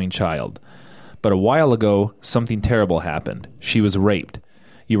 outgoing child. But a while ago, something terrible happened. She was raped.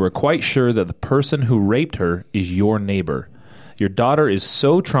 You were quite sure that the person who raped her is your neighbor. Your daughter is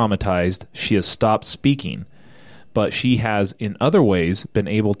so traumatized, she has stopped speaking. But she has, in other ways, been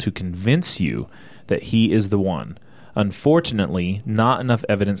able to convince you that he is the one. Unfortunately, not enough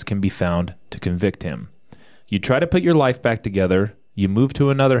evidence can be found to convict him. You try to put your life back together, you move to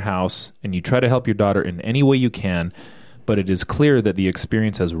another house, and you try to help your daughter in any way you can, but it is clear that the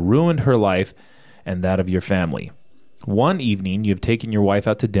experience has ruined her life and that of your family. One evening, you have taken your wife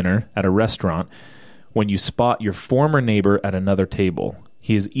out to dinner at a restaurant when you spot your former neighbor at another table.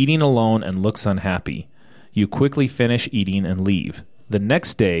 He is eating alone and looks unhappy. You quickly finish eating and leave. The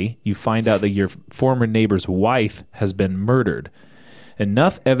next day, you find out that your former neighbor's wife has been murdered.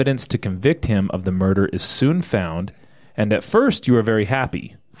 Enough evidence to convict him of the murder is soon found, and at first you are very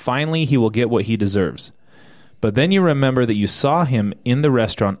happy. Finally, he will get what he deserves. But then you remember that you saw him in the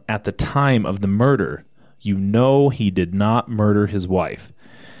restaurant at the time of the murder. You know he did not murder his wife.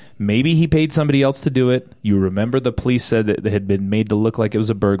 Maybe he paid somebody else to do it. You remember the police said that it had been made to look like it was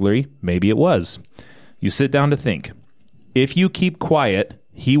a burglary. Maybe it was. You sit down to think. If you keep quiet,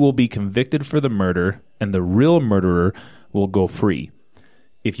 he will be convicted for the murder, and the real murderer will go free.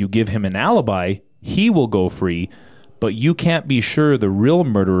 If you give him an alibi, he will go free, but you can't be sure the real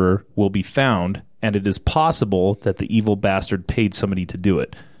murderer will be found, and it is possible that the evil bastard paid somebody to do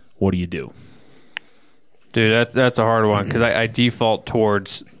it. What do you do? Dude, that's a hard one, because I default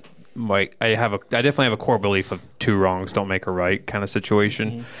towards I definitely have a core belief of two wrongs don't make a right kind of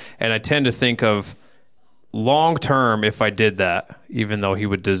situation. Mm-hmm. And I tend to think of long term, if I did that, even though he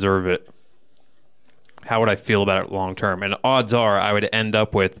would deserve it, how would I feel about it long term? And odds are I would end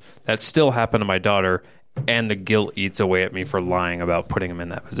up with that still happened to my daughter, and the guilt eats away at me for lying about putting him in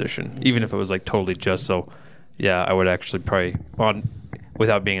that position, even if it was like totally just. So yeah, I would actually probably,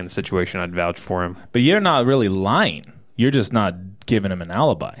 without being in the situation, I'd vouch for him. But you're not really lying. You're just not giving him an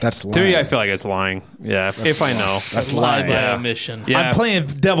alibi. That's lying. To me, I feel like it's lying. Yeah, if I know. That's lying lying. by omission. Yeah. I'm playing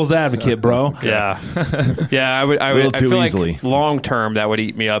devil's advocate, bro. Yeah. Yeah, I would. I feel easily. like long term that would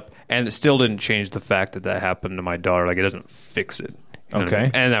eat me up, and it still didn't change the fact that happened to my daughter. Like, it doesn't fix it. Okay.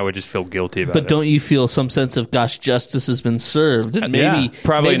 And I would just feel guilty about it. But don't you feel some sense of, gosh, justice has been served? And maybe,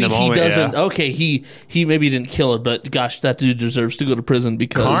 probably maybe in the he moment, doesn't. yeah. Okay, he maybe didn't kill her, but gosh, that dude deserves to go to prison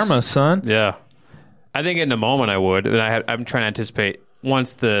because Karma, son. Yeah. I think in the moment I would, and I'm trying to anticipate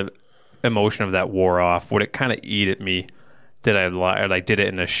once the emotion of that wore off, would it kind of eat at me? Did I lie? Or like, did it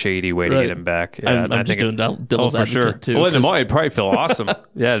in a shady way to get him back? Yeah, I'm just doing devil's advocate sure. too. Well, in the moment, I'd probably feel awesome.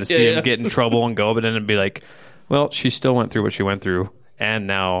 Yeah, to see him get in trouble and go, but then it'd be like, well, she still went through what she went through, and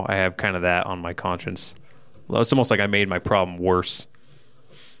now I have kind of that on my conscience. Well, it's almost like I made my problem worse.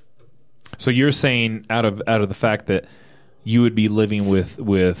 So you're saying out of the fact that you would be living with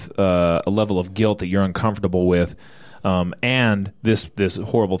a level of guilt that you're uncomfortable with, and this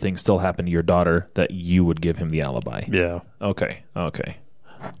horrible thing still happened to your daughter, that you would give him the alibi. Yeah. Okay.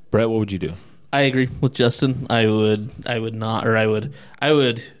 Brett, what would you do? I agree with Justin. I would not, or I would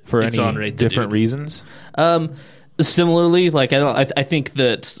for exonerate any different reasons. Similarly, like I think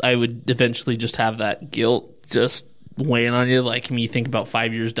that I would eventually just have that guilt just weighing on you. Like, you think about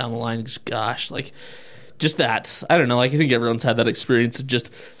 5 years down the line, gosh, like just that. I don't know. Like, I think everyone's had that experience of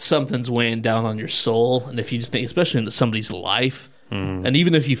just something's weighing down on your soul, and if you just think, especially in somebody's life, and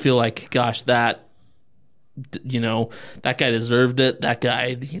even if you feel like, gosh, that that guy deserved it, that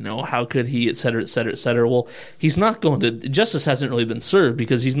guy, how could he, et cetera, et cetera, et cetera. Well, he's not going to, justice hasn't really been served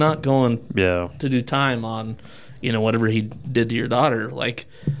because he's not going to do time on, whatever he did to your daughter. Like,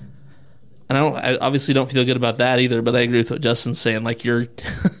 and I obviously don't feel good about that either, but I agree with what Justin's saying. Like, it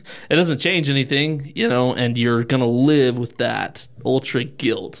doesn't change anything, and you're going to live with that ultra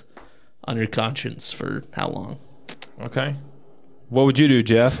guilt on your conscience for how long? Okay. What would you do,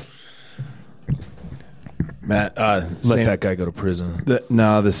 Jeff? Matt, let that guy go to prison.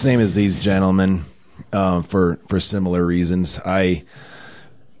 The same as these gentlemen, for similar reasons. I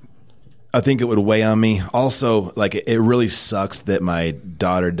think it would weigh on me. Also, like, it really sucks that my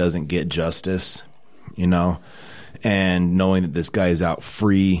daughter doesn't get justice, and knowing that this guy is out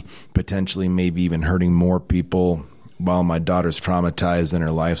free, potentially maybe even hurting more people while my daughter's traumatized and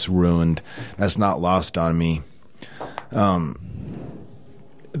her life's ruined. That's not lost on me.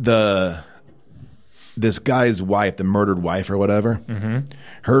 This guy's wife, the murdered wife or whatever,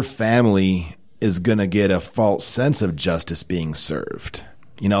 her family is going to get a false sense of justice being served.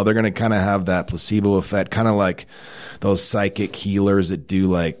 They're going to kind of have that placebo effect, kind of like those psychic healers that do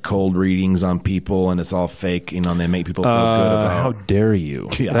like cold readings on people and it's all fake, and they make people feel good about. How dare you?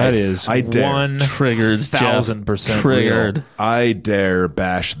 Yeah, that is I dare. 1,000% triggered. real. I dare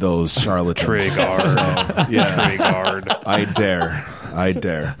bash those charlatans. Triggered. I dare.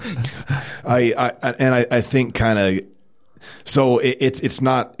 I think kind of. So it's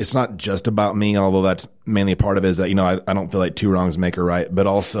not just about me, although that's mainly a part of it. Is that I don't feel like two wrongs make a right, but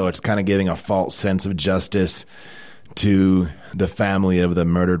also it's kind of giving a false sense of justice to the family of the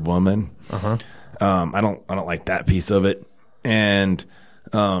murdered woman. I don't like that piece of it, and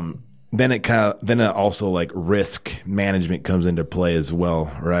then it also like risk management comes into play as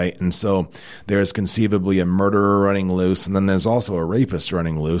well, right? And so there's conceivably a murderer running loose, and then there's also a rapist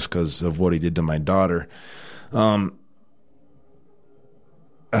running loose because of what he did to my daughter.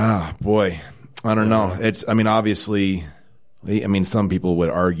 Boy, I don't know. Obviously, some people would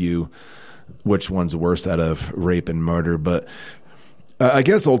argue which one's worse out of rape and murder, but I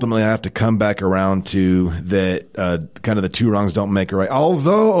guess ultimately I have to come back around to that kind of the two wrongs don't make a right.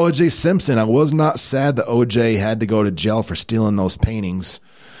 Although O.J. Simpson, I was not sad that O.J. had to go to jail for stealing those paintings.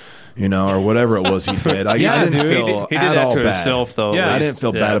 Or whatever it was he did. I didn't feel he did that to himself, though. Yeah, I didn't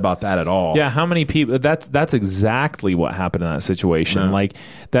feel bad about that at all. Yeah, how many people? That's exactly what happened in that situation. Yeah. Like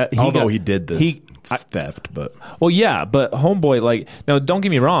that. He did this theft, but but homeboy, like, no, don't get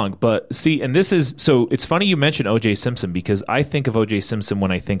me wrong, but see, and this is so. It's funny you mentioned O.J. Simpson because I think of O.J. Simpson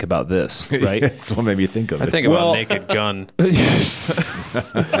when I think about this. Right? That's what made me think of it. I think about Naked Gun. Well,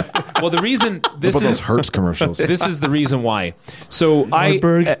 the reason this is those Hertz commercials. This is the reason why. So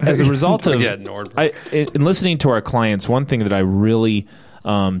as a result of in listening to our clients, one thing that I really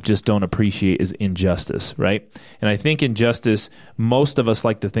just don't appreciate is injustice, right? And I think injustice, most of us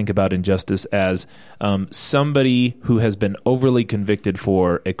like to think about injustice as somebody who has been overly convicted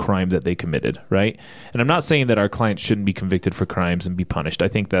for a crime that they committed, right? And I'm not saying that our clients shouldn't be convicted for crimes and be punished. I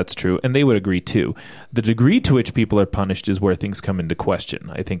think that's true, and they would agree too. The degree to which people are punished is where things come into question,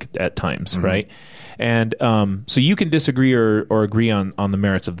 I think, at times, right? And so you can disagree or agree on the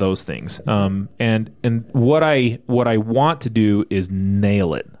merits of those things. And what I want to do is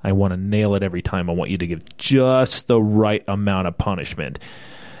nail it. I want to nail it every time. I want you to give just the right amount of punishment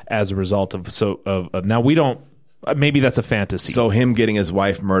as a result of now we don't. Maybe that's a fantasy. So him getting his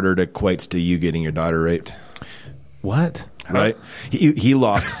wife murdered equates to you getting your daughter raped. What? Right? He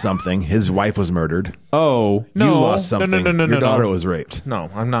lost something. His wife was murdered. Oh, no. You lost something. No. Your daughter was raped. No,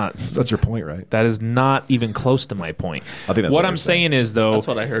 I'm not. So that's your point, right? That is not even close to my point. I think that's what I'm saying is, though, that's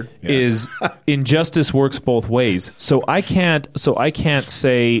what I heard. Is injustice works both ways. So I can't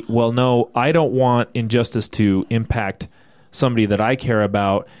say, well, no, I don't want injustice to impact somebody that I care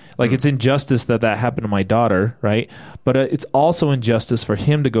about. Like, it's injustice that happened to my daughter, right? But it's also injustice for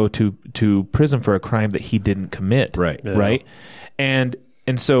him to go to prison for a crime that he didn't commit, right? Right? And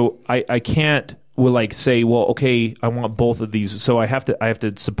so I can't will like say, well, okay, I want both of these, so I have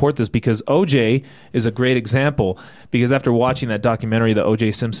to support this, because OJ is a great example. Because after watching that documentary that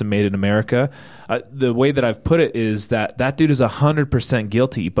OJ Simpson made in America, the way that I've put it is that dude is 100%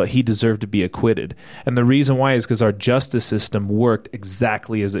 guilty, but he deserved to be acquitted. And the reason why is because our justice system worked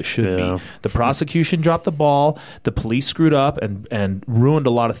exactly as it should be. The prosecution dropped the ball, the police screwed up and ruined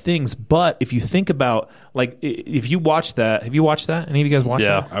a lot of things. But if you think about, like, if you watch that, have you watched that? Any of you guys watched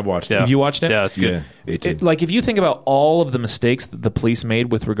that? I've watched it. Have you watched it? Yeah, it's good. Like, if you think about all of the mistakes that the police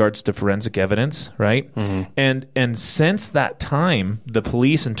made with regards to forensic evidence, right? Mm-hmm. And since that time, the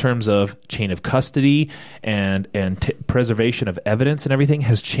police, in terms of chain of custody and preservation of evidence and everything,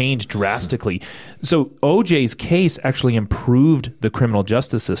 has changed drastically. So OJ's case actually improved the criminal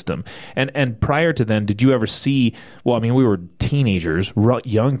justice system. And prior to then, did you ever see? Well, I mean, we were teenagers,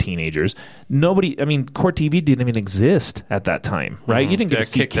 young teenagers. Court TV didn't even exist at that time, right? Mm-hmm. You didn't get to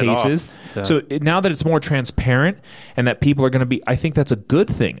see cases. Yeah. So now that it's more transparent and that people are going to be, I think that's a good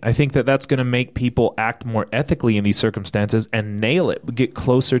thing. I think that that's going to make people act more ethically in these circumstances and nail it, get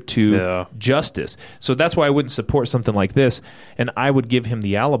closer to justice. So that's why I wouldn't support something like this, and I would give him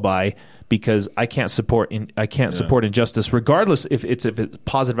the alibi, because I can't support injustice, regardless if it's a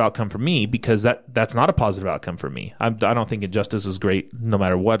positive outcome for me, because that's not a positive outcome for me. I don't think injustice is great, no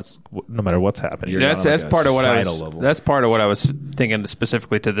matter what's happening. That's part of what I was thinking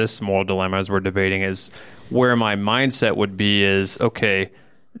specifically to this moral dilemma as we're debating, is where my mindset would be is, okay,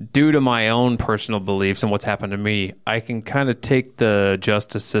 due to my own personal beliefs and what's happened to me, I can kind of take the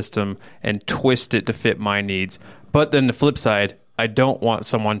justice system and twist it to fit my needs. But then the flip side, I don't want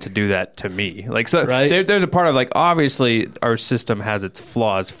someone to do that to me. Like, so right. There's a part of, like, obviously our system has its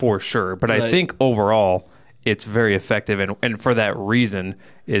flaws for sure, but I think overall it's very effective, and for that reason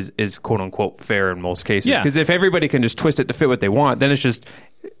is quote unquote fair in most cases. Because if everybody can just twist it to fit what they want, then it's just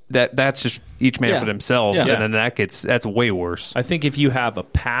that's just each man for themselves, and then that's way worse. I think if you have a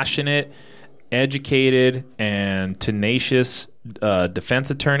passionate, educated, and tenacious defense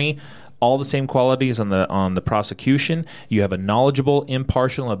attorney, all the same qualities on the prosecution, you have a knowledgeable,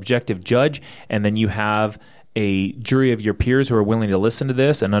 impartial, objective judge, and then you have a jury of your peers who are willing to listen to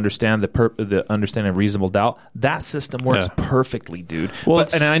this and understand the understanding of reasonable doubt. That system works perfectly, dude. Well,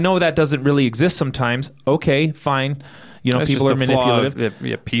 and I know that doesn't really exist sometimes. Okay, fine. People are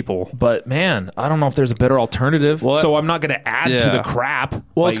manipulative. People. But man, I don't know if there's a better alternative. So I'm not going to add to the crap.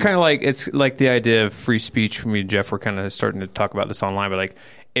 Well, it's kind of like the idea of free speech. Me and Jeff were kind of starting to talk about this online, but like,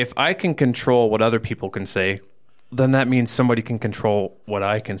 if I can control what other people can say, then that means somebody can control what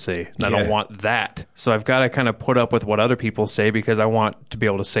I can say. And I don't want that. So I've got to kind of put up with what other people say, because I want to be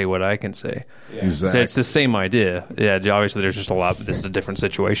able to say what I can say. Yeah. Exactly. So it's the same idea. Yeah, obviously there's just this is a different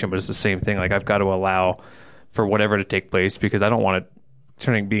situation, but it's the same thing. Like, I've got to allow for whatever to take place, because I don't want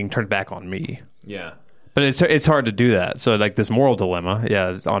it being turned back on me. Yeah. But it's hard to do that. So like this moral dilemma,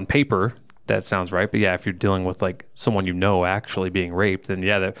 on paper, that sounds right. But if you're dealing with like someone actually being raped, then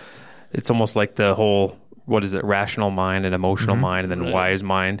it's almost like the whole, what is it, rational mind and emotional mind, and then wise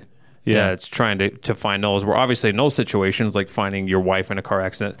mind. Yeah, it's trying to find those. Where obviously in those situations, like finding your wife in a car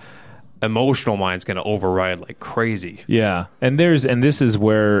accident, emotional mind's going to override like crazy. Yeah, and this is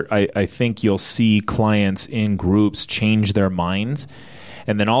where I think you'll see clients in groups change their minds,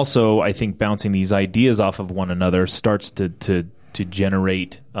 and then also I think bouncing these ideas off of one another starts to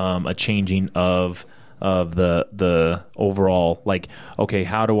generate a changing of the overall, like, okay,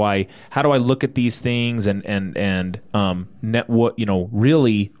 how do I look at these things and what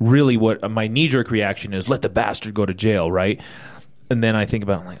really what my knee-jerk reaction is, let the bastard go to jail, right? And then I think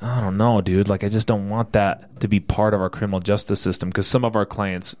about it, I'm like, I don't know, dude. Like, I just don't want that to be part of our criminal justice system, because some of our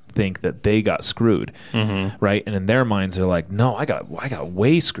clients think that they got screwed, right? And in their minds, they're like, no, I got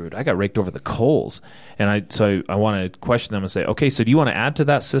way screwed. I got raked over the coals. And I want to question them and say, okay, so do you want to add to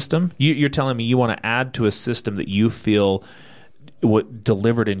that system? You're telling me you want to add to a system that you feel what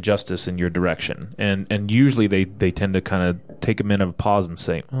delivered injustice in your direction, and usually they tend to kind of take a minute of pause and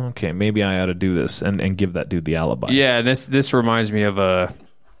say, okay, maybe I ought to do this, and give that dude the alibi. Yeah, this reminds me of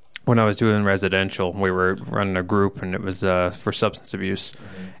when I was doing residential, we were running a group, and it was for substance abuse,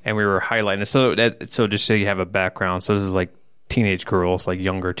 and we were highlighting it. So just so you have a background, so this is like teenage girls, like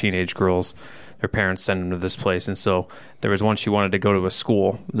younger teenage girls. Their parents send them to this place, and so there was one, she wanted to go to a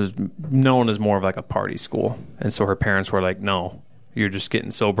school that's known as more of like a party school, and so her parents were like, no, you're just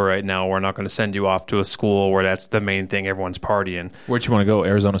getting sober right now. We're not going to send you off to a school where that's the main thing, everyone's partying. Where'd you want to go?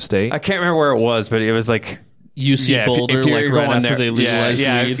 Arizona State? I can't remember where it was, but it was like UC Boulder, if you're like right after there, they legalized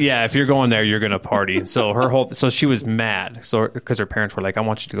weed. If you're going there, you're going to party. So so she was mad, so because her parents were like, I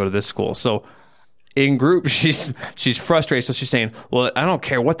want you to go to this school. So in group, she's frustrated. So she's saying, well, I don't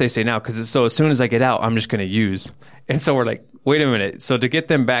care what they say now because as soon as I get out, I'm just going to use. And so we're like, wait a minute. So to get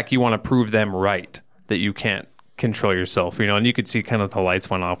them back, you want to prove them right that you can't control yourself, and you could see kind of the lights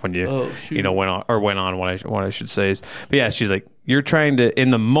went off when you, went on what I should say is, but yeah, she's like, you're trying to,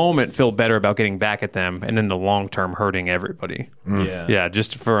 in the moment, feel better about getting back at them, and in the long term, hurting everybody. Yeah,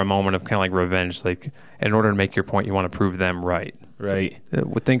 just for a moment of kind of like revenge, like in order to make your point, you want to prove them right.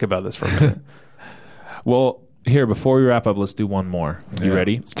 Think about this for a minute. Well, here, before we wrap up, let's do one more. You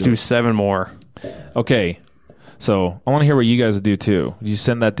ready? Let's do 7 more. Okay, so I want to hear what you guys would do too. Would you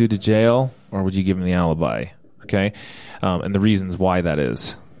send that dude to jail, or would you give him the alibi? Okay, and the reasons why that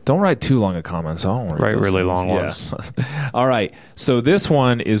is. Don't write too long a comment. So I don't write really long ones. All right. So this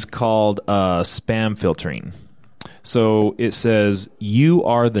one is called spam filtering. So it says, you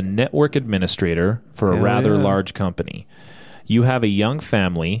are the network administrator for a rather large company. You have a young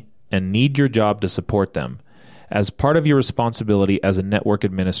family and need your job to support them. As part of your responsibility as a network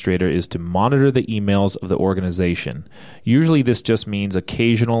administrator is to monitor the emails of the organization. Usually this just means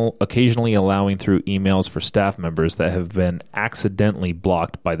occasionally allowing through emails for staff members that have been accidentally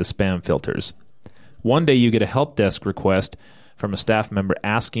blocked by the spam filters. One day you get a help desk request from a staff member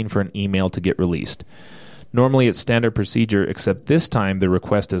asking for an email to get released. Normally it's standard procedure, except this time the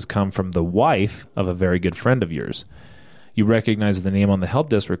request has come from the wife of a very good friend of yours. You recognize the name on the help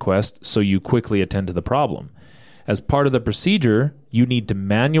desk request, so you quickly attend to the problem. As part of the procedure, you need to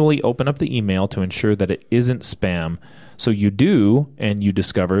manually open up the email to ensure that it isn't spam. So you do, and you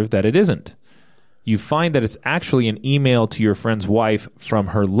discover that it isn't. You find that it's actually an email to your friend's wife from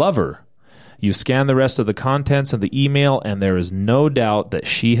her lover. You scan the rest of the contents of the email, and there is no doubt that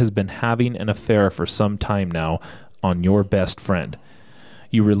she has been having an affair for some time now on your best friend.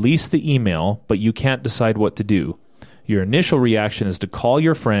 You release the email, but you can't decide what to do. Your initial reaction is to call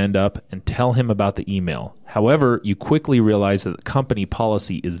your friend up and tell him about the email. However, you quickly realize that the company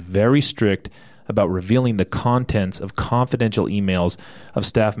policy is very strict about revealing the contents of confidential emails of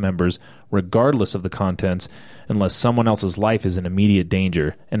staff members, regardless of the contents, unless someone else's life is in immediate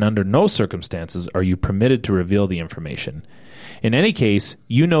danger, and under no circumstances are you permitted to reveal the information. In any case,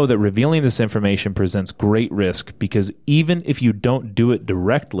 you know that revealing this information presents great risk because even if you don't do it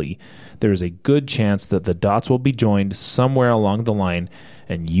directly, there is a good chance that the dots will be joined somewhere along the line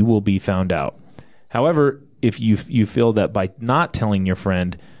and you will be found out. However, if you feel that by not telling your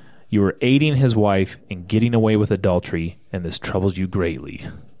friend, you are aiding his wife in getting away with adultery and this troubles you greatly,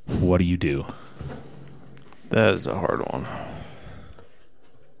 what do you do? That is a hard one.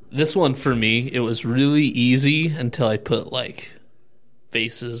 This one for me, it was really easy until I put like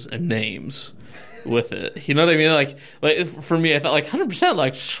faces and names with it. You know what I mean? Like for me, I thought like 100%,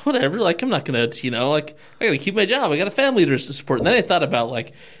 like whatever. Like I'm not gonna, like I gotta keep my job. I got a family to support. And then I thought about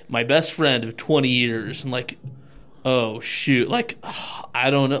like my best friend of 20 years and like, oh shoot, like I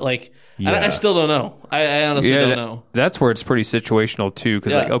don't know, like. Yeah. I still don't know. I honestly don't know. That's where it's pretty situational too,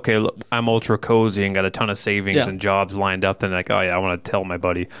 because like, okay, look, I'm ultra cozy and got a ton of savings and jobs lined up. Then like, oh yeah, I want to tell my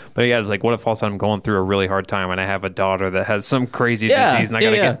buddy. But yeah, it's like, what if all of a sudden I'm going through a really hard time and I have a daughter that has some crazy disease and I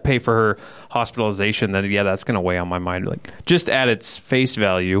got to pay for her hospitalization? Then that's going to weigh on my mind. Like, just at its face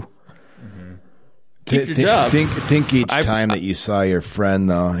value. Keep your job. Think each time that you saw your friend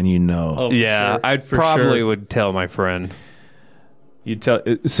though, and Oh, yeah, sure. I probably would tell my friend. You tell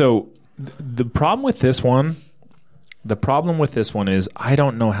so. The problem with this one is I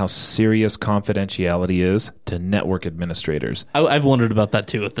don't know how serious confidentiality is to network administrators. I've wondered about that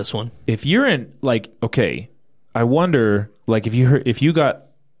too with this one. If you're in I wonder if you got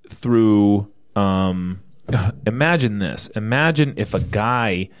through. Imagine this. Imagine if a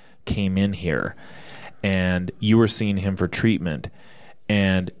guy came in here and you were seeing him for treatment,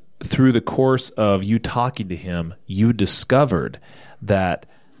 and through the course of you talking to him, you discovered that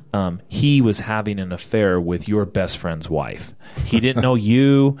he was having an affair with your best friend's wife. He didn't know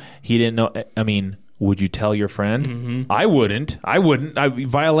you. He didn't know. I mean, would you tell your friend? Mm-hmm. I wouldn't. I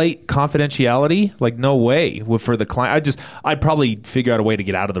violate confidentiality. Like, no way. For the client, I'd probably figure out a way to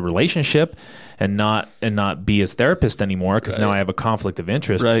get out of the relationship and not be his therapist anymore because now I have a conflict of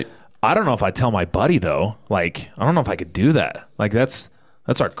interest. Right. I don't know if I tell my buddy though. Like, I don't know if I could do that. Like, that's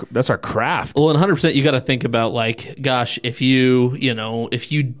our craft. Well, and 100%, you got to think about like, gosh, if you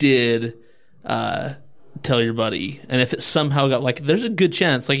did tell your buddy, and if it somehow got like, there's a good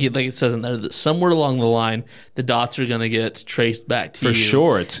chance, like it says in there, that somewhere along the line the dots are going to get traced back to you. For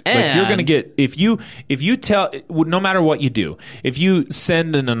sure, it's like you're going to get if you tell, no matter what you do, if you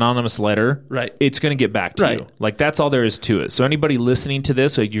send an anonymous letter, right, it's going to get back to you. Like that's all there is to it. So anybody listening to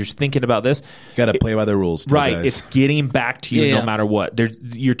this, or you're thinking about this, you got to play by the rules, too, right? Guys. It's getting back to you no matter what. There's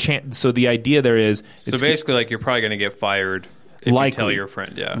your chance. So the idea there is, so basically, like you're probably going to get fired. If you tell your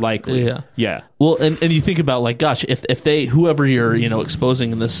friend, likely, yeah. Well, and you think about like, gosh, if they whoever you're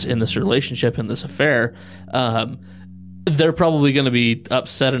exposing in this relationship, in this affair, they're probably going to be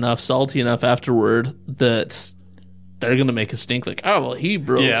upset enough, salty enough afterward that they're going to make a stink like, oh well, he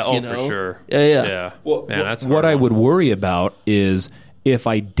broke. Yeah, for sure. Yeah. Well, man, that's what I would worry about is, if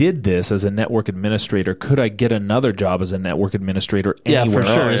I did this as a network administrator, could I get another job as a network administrator anywhere? Yeah, for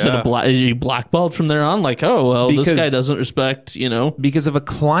sure. Is it are you blackballed from there on? Like, oh, well, this guy doesn't respect, Because if a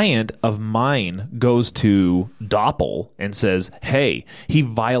client of mine goes to Doppel and says, hey, he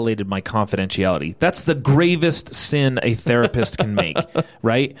violated my confidentiality, that's the gravest sin a therapist can make,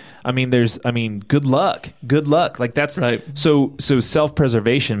 right? Good luck. Like that's right. So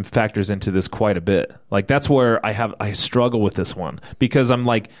self-preservation factors into this quite a bit. Like that's where I struggle with this one, because I'm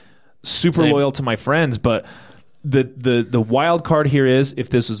like super loyal to my friends, but the wild card here is, if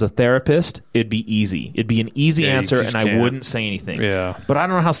this was a therapist, it'd be easy. It'd be an easy answer, and I wouldn't say anything. Yeah. But I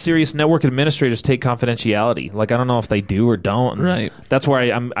don't know how serious network administrators take confidentiality. Like I don't know if they do or don't. Right. That's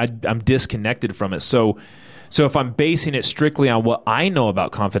where I'm disconnected from it. So if I'm basing it strictly on what I know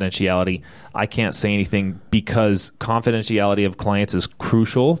about confidentiality, I can't say anything, because confidentiality of clients is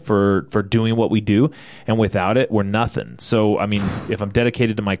crucial for doing what we do, and without it, we're nothing. So if I'm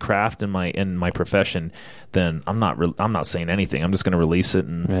dedicated to my craft and my profession, then I'm not saying anything. I'm just going to release it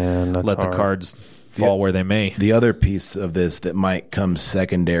and let the cards fall where they may. The other piece of this that might come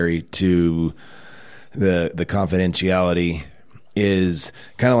secondary to the confidentiality is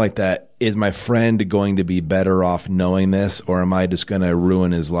kind of like that. Is my friend going to be better off knowing this, or am I just going to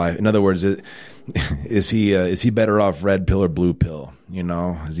ruin his life? In other words, is he better off red pill or blue pill?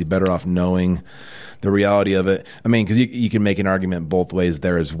 Is he better off knowing the reality of it? Because you can make an argument both ways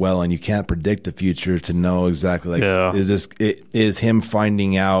there as well, and you can't predict the future to know exactly. Is him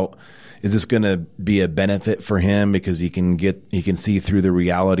finding out? Is this going to be a benefit for him because he can see through the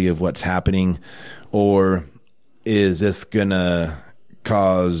reality of what's happening, or is this going to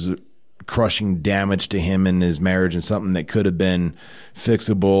cause crushing damage to him in his marriage and something that could have been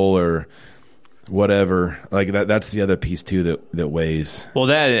fixable or whatever? Like that's the other piece too that weighs. Well,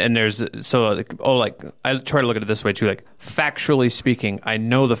 that, and there's I try to look at it this way too. Like, factually speaking, I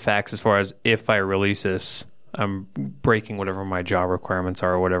know the facts as far as if I release this, I'm breaking whatever my job requirements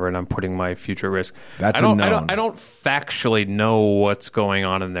are or whatever, and I'm putting my future at risk. That's a known. I don't factually know what's going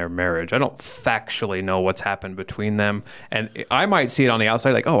on in their marriage. I don't factually know what's happened between them, and I might see it on the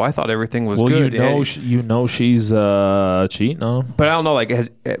outside, like, oh, I thought everything was good. She's cheating on him. But I don't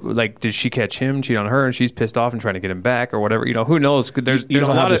know, did she catch him cheat on her, and she's pissed off and trying to get him back or whatever? Who knows? There's you don't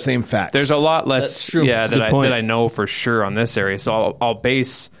a have lot the of same facts. There's a lot less, that I know for sure on this area. So I'll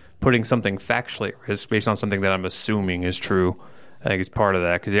base putting something factually at risk based on something that I'm assuming is true. I think it's part of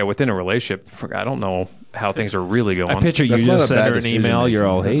that, because within a relationship, I don't know how things are really going. I picture you just send her an email. You're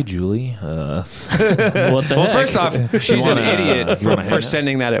all, hey, Julie. What the heck? First off, she's an idiot for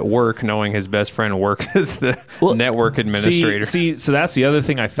sending that at work, knowing his best friend works as the network administrator. So that's the other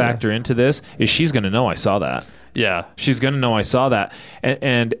thing I factor into this, is she's going to know I saw that. Yeah, she's going to know I saw that,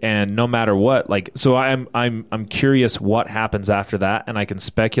 and no matter what, so I'm curious what happens after that, and I can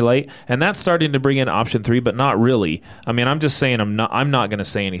speculate, and that's starting to bring in option 3, but not really. I'm just saying I'm not going to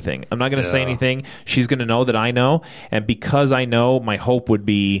say anything. I'm not going to say anything. She's going to know that I know, and because I know, my hope would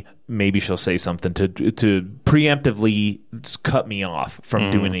be maybe she'll say something to preemptively cut me off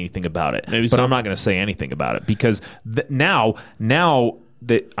from doing anything about it. But I'm not going to say anything about it, because now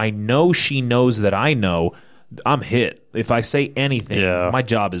that I know she knows that I know, I'm hit. If I say anything, my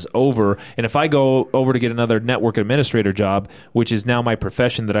job is over. And if I go over to get another network administrator job, which is now my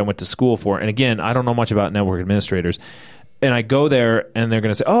profession that I went to school for, and again, I don't know much about network administrators, and I go there and they're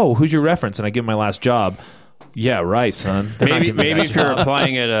going to say, oh, who's your reference? And I give my last job. Yeah, right, son. Maybe if you're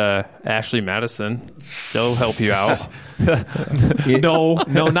applying at Ashley Madison, they'll help you out.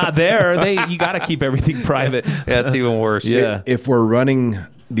 No, not there. You got to keep everything private. That's even worse. Yeah. If we're running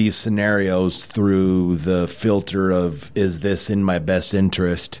these scenarios through the filter of, is this in my best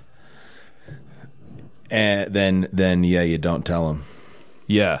interest? And then you don't tell them.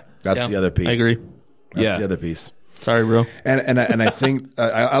 Yeah. That's the other piece. I agree. That's the other piece. Sorry, bro. And I think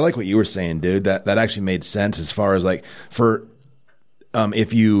I like what you were saying, dude. That actually made sense as far as for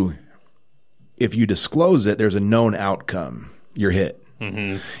if you if you disclose it, there's a known outcome. You're hit.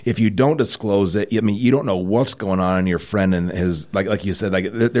 Mm-hmm. If you don't disclose it, I mean, you don't know what's going on in your friend and his, like you said,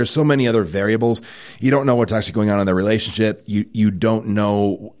 like there's so many other variables. You don't know what's actually going on in their relationship. You don't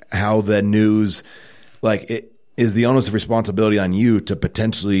know how the news, like it is the onus of responsibility on you to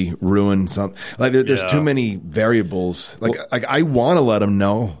potentially ruin some, like there's too many variables. Like I want to let them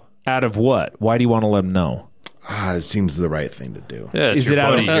know. Out of what? Why do you want to let them know? It seems the right thing to do. Yeah, is it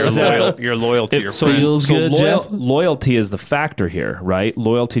buddy. You're loyal to your friend. Feels good, Jeff? Loyalty is the factor here, right?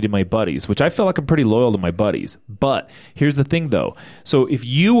 Loyalty to my buddies, which I feel like I'm pretty loyal to my buddies. But here's the thing, though. So if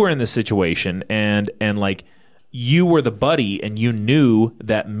you were in this situation and like you were the buddy and you knew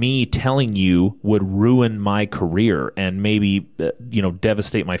that me telling you would ruin my career and maybe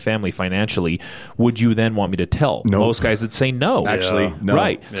devastate my family financially, would you then want me to tell? Nope. Most guys would say no. Actually, no.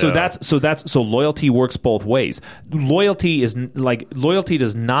 Right. Yeah. So loyalty works both ways. Loyalty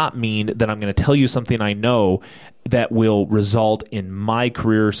does not mean that I'm going to tell you something I know that will result in my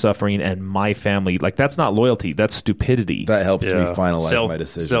career suffering and my family. Like, that's not loyalty. That's stupidity. That helps me finalize my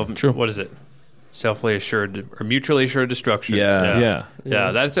decision. True. What is it? Selfly assured or mutually assured destruction. Yeah.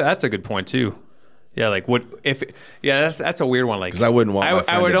 That's a good point too. Yeah, like what if? Yeah, that's a weird one. Like, because I wouldn't want. My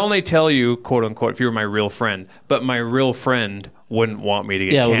friend I would only tell you, quote unquote, if you were my real friend. But my real friend wouldn't want me to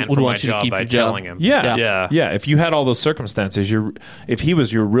get canned from my job by telling him. Yeah. If you had all those circumstances, if he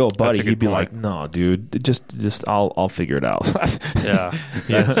was your real buddy, he'd be like, "No, dude, just I'll figure it out." Yeah,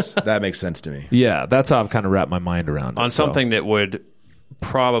 that makes sense to me. Yeah, that's how I've kind of wrapped my mind around it. On something that would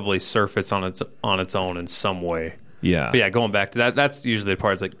probably surface on its own in some way. Yeah. But yeah, going back to that, that's usually the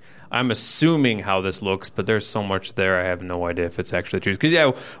part. It's like, I'm assuming how this looks, but there's so much there I have no idea if it's actually the truth.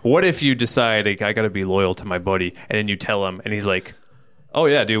 Because what if you decide, like, I got to be loyal to my buddy, and then you tell him, and he's like, "Oh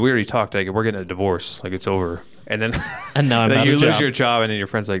yeah, dude, we already talked. Like, we're getting a divorce. Like, it's over." And then and now then you lose your job, and then your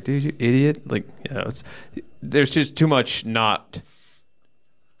friend's like, "Dude, you idiot!" Like, there's just too much not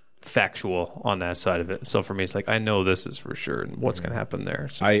factual on that side of it. So for me, it's like, I know this is for sure and what's going to happen there.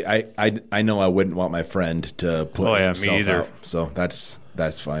 So. I know I wouldn't want my friend to put himself out. So that's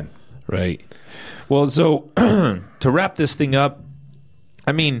fine. Right. Well, so to wrap this thing up,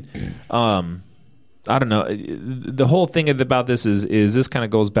 I mean, I don't know. The whole thing about this is this kind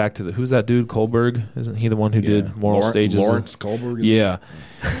of goes back to who's that dude, Kohlberg? Isn't he the one who did Moral Stages? Lawrence Kohlberg? Yeah.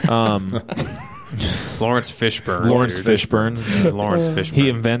 Lawrence Fishburne. Lawrence Fishburne.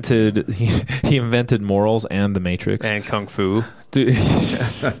 He invented morals and the Matrix and Kung Fu.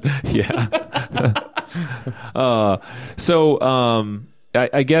 Yeah.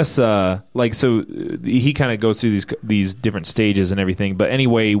 I guess so he kind of goes through these different stages and everything. But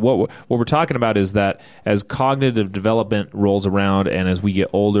anyway, what we're talking about is that as cognitive development rolls around and as we get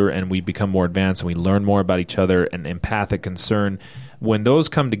older and we become more advanced and we learn more about each other and empathic concern, when those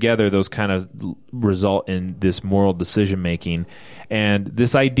come together, those kind of result in this moral decision making. And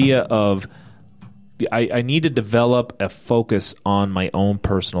this idea of I need to develop a focus on my own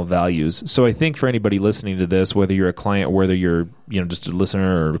personal values. So I think for anybody listening to this, whether you're a client or whether you're just a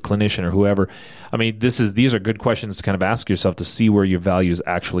listener or a clinician or whoever, I mean, these are good questions to kind of ask yourself to see where your values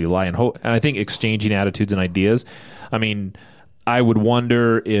actually lie. And I think exchanging attitudes and ideas, I mean, I would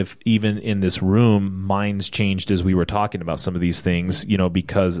wonder if even in this room, minds changed as we were talking about some of these things,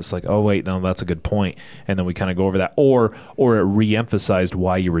 because it's like, oh, wait, no, that's a good point. And then we kind of go over that. Or it reemphasized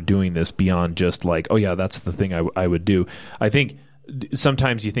why you were doing this beyond just like, oh, yeah, that's the thing I would do. I think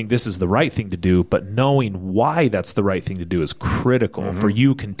sometimes you think this is the right thing to do, but knowing why that's the right thing to do is critical for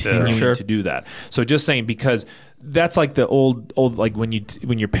you continuing to do that. So just saying, because that's like the old like when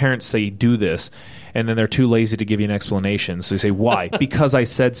your parents say do this and then they're too lazy to give you an explanation. So you say, why? Because I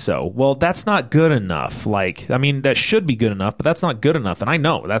said so. Well, that's not good enough. Like, I mean, that should be good enough, but that's not good enough. And I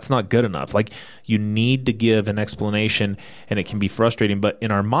know that's not good enough. Like, you need to give an explanation and it can be frustrating, but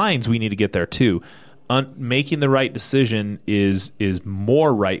in our minds, we need to get there too. Making the right decision is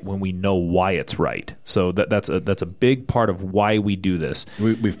more right when we know why it's right. So that's a big part of why we do this.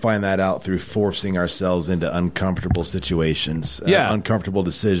 We find that out through forcing ourselves into uncomfortable situations, uncomfortable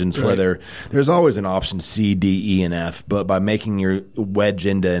decisions. Right. Where there's always an option C, D, E, and F, but by making your wedge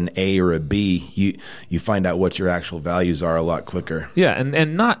into an A or a B, you find out what your actual values are a lot quicker. Yeah,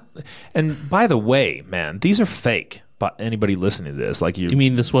 and by the way, man, these are fake. But anybody listening to this, like you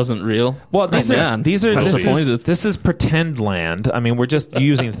mean this wasn't real? Well, this is pretend land. I mean, we're just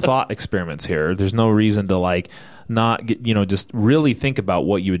using thought experiments here. There's no reason to not get, just really think about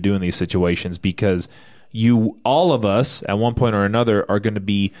what you would do in these situations, because all of us at one point or another are going to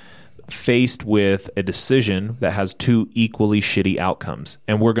be faced with a decision that has two equally shitty outcomes,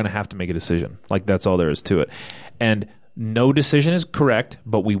 and we're going to have to make a decision. Like, that's all there is to it. And no decision is correct,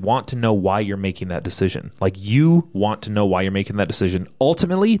 but we want to know why you're making that decision. Like, you want to know why you're making that decision.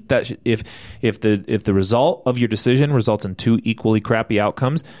 Ultimately, that if the result of your decision results in 2 equally crappy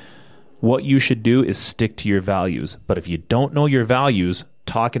outcomes, what you should do is stick to your values. But if you don't know your values,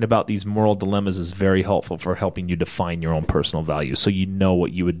 talking about these moral dilemmas is very helpful for helping you define your own personal values, so you know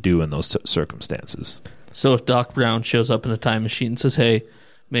what you would do in those circumstances. So if Doc Brown shows up in a time machine and says, "Hey,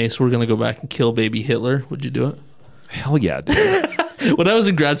 Mace, we're going to go back and kill baby Hitler," would you do it? Hell yeah, dude. When I was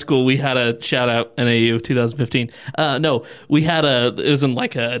in grad school, we had a shout out NAU 2015. It was in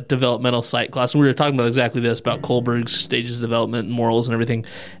like a developmental psych class, and we were talking about exactly this, about Kohlberg's stages of development and morals and everything.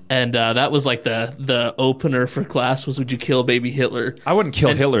 And that was like the opener for class was, would you kill baby Hitler? I wouldn't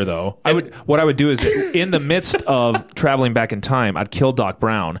kill Hitler though. What I would do is, in the midst of traveling back in time, I'd kill Doc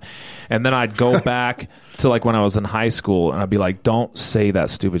Brown, and then I'd go back to like when I was in high school, and I'd be like, "Don't say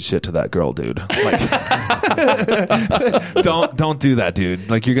that stupid shit to that girl, dude. Like, don't do that, dude.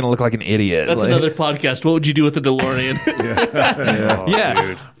 Like, you're gonna look like an idiot." That's like, another podcast. What would you do with the DeLorean? Yeah.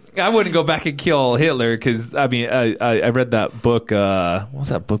 Dude. I wouldn't go back and kill Hitler because, I mean, I read that book. What was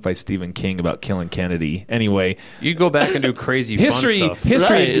that book by Stephen King about killing Kennedy? Anyway, you go back and do crazy history. Fun stuff.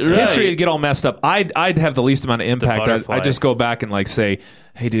 History would get all messed up. I'd have the least amount of impact. I'd just go back and like say,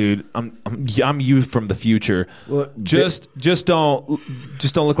 "Hey, dude, I'm you from the future. Look, just don't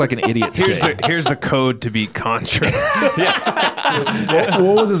look like an idiot." Here's the code to beat Contra.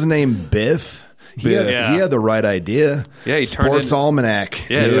 What was his name? Biff. He had the right idea. Yeah, he turned Sports Almanac.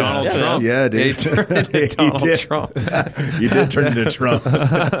 Yeah, dude. Donald Trump. Yeah, dude. He turned into Donald Trump. You did turn into Trump.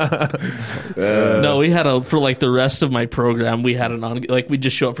 No, we had for like the rest of my program, we had we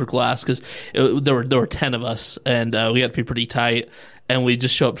just show up for class because there were 10 of us, and we had to be pretty tight. And we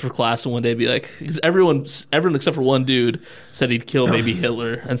just show up for class, and one day be like, because everyone except for one dude said he'd kill baby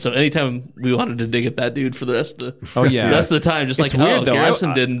Hitler, and so anytime we wanted to dig at that dude for the rest of the time, just it's like, weird,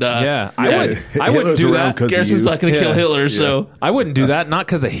 Garrison didn't. I wouldn't do that. Garrison's not going to kill Hitler, so I wouldn't do that. Not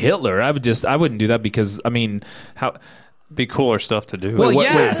because of Hitler. I wouldn't do that because, I mean, how be cooler stuff to do. Wait,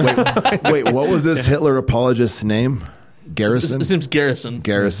 what was this Hitler apologist's name? Garrison? His name's Garrison.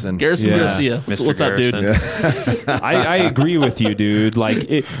 Garrison Garcia. Mr. What's Garrison. up, dude? I agree with you, dude. Like,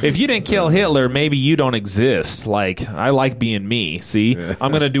 if you didn't kill Hitler, maybe you don't exist. Like, I like being me. See,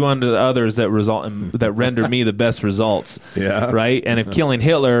 I'm going to do unto others that render me the best results. Yeah. Right. And if killing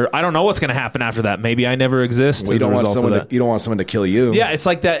Hitler, I don't know what's going to happen after that. Maybe I never exist. Well, you don't want someone to kill you. Yeah, it's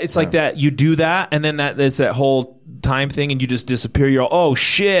like that. It's like that. You do that, and then it's that whole time thing, and you just disappear. You're oh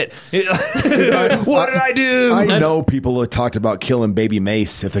shit. What did I do? I know people that talked about killing baby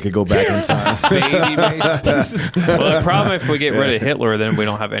Mace if they could go back in time. Baby Mace. Well, the problem if we get rid of Hitler, then we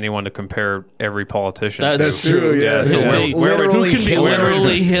don't have anyone to compare every politician to. That's true. Yeah. So who can be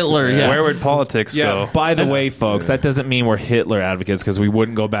literally Hitler? Yeah. Where would politics go? By the way, folks, that doesn't mean we're Hitler advocates, because we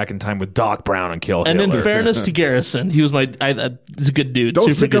wouldn't go back in time with Doc Brown and kill Hitler. And in fairness to Garrison, he was he's a good dude. Don't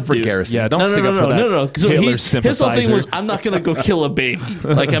super stick good up for dude. Garrison. Yeah, don't stick up for that. No. So Hitler his whole thing was, I'm not going to go kill a baby.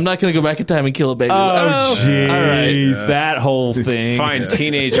 Like, I'm not going to go back in time and kill a baby. Oh, jeez. All right. That whole thing. Find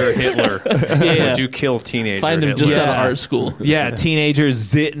teenager Hitler. Would you kill teenager Find him Hitler? just out of art school. Yeah, teenager,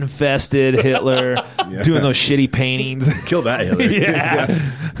 zit-infested Hitler doing those shitty paintings. Kill that Hitler.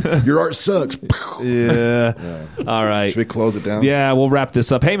 Yeah. Your art sucks. Yeah. All right. Should we close it down? Yeah, we'll wrap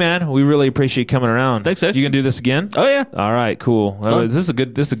this up. Hey, man, we really appreciate you coming around. Thanks, Ed. You gonna do this again? Oh yeah. All right, cool. This is a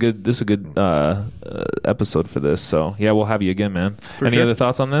good episode for this. So yeah, we'll have you again, man. Any other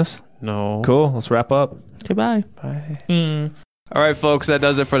thoughts on this? No. Cool. Let's wrap up. Okay, bye. Bye. All right, folks, that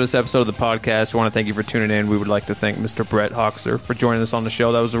does it for this episode of the podcast. We want to thank you for tuning in. We would like to thank Mr. Brett Hoxer for joining us on the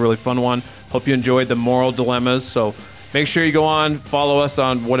show. That was a really fun one. Hope you enjoyed the moral dilemmas. So make sure you go on, follow us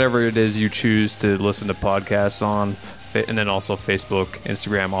on whatever it is you choose to listen to podcasts on, and then also Facebook,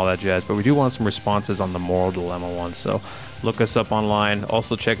 Instagram, all that jazz. But we do want some responses on the moral dilemma one, so look us up online.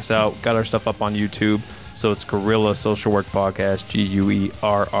 Also check us out. Got our stuff up on YouTube. So it's Guerrilla Social Work Podcast,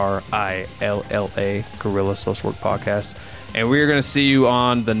 GUERRILLA, Guerrilla Social Work Podcast. And we're going to see you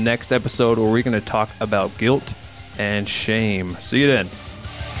on the next episode where we're going to talk about guilt and shame. See you then.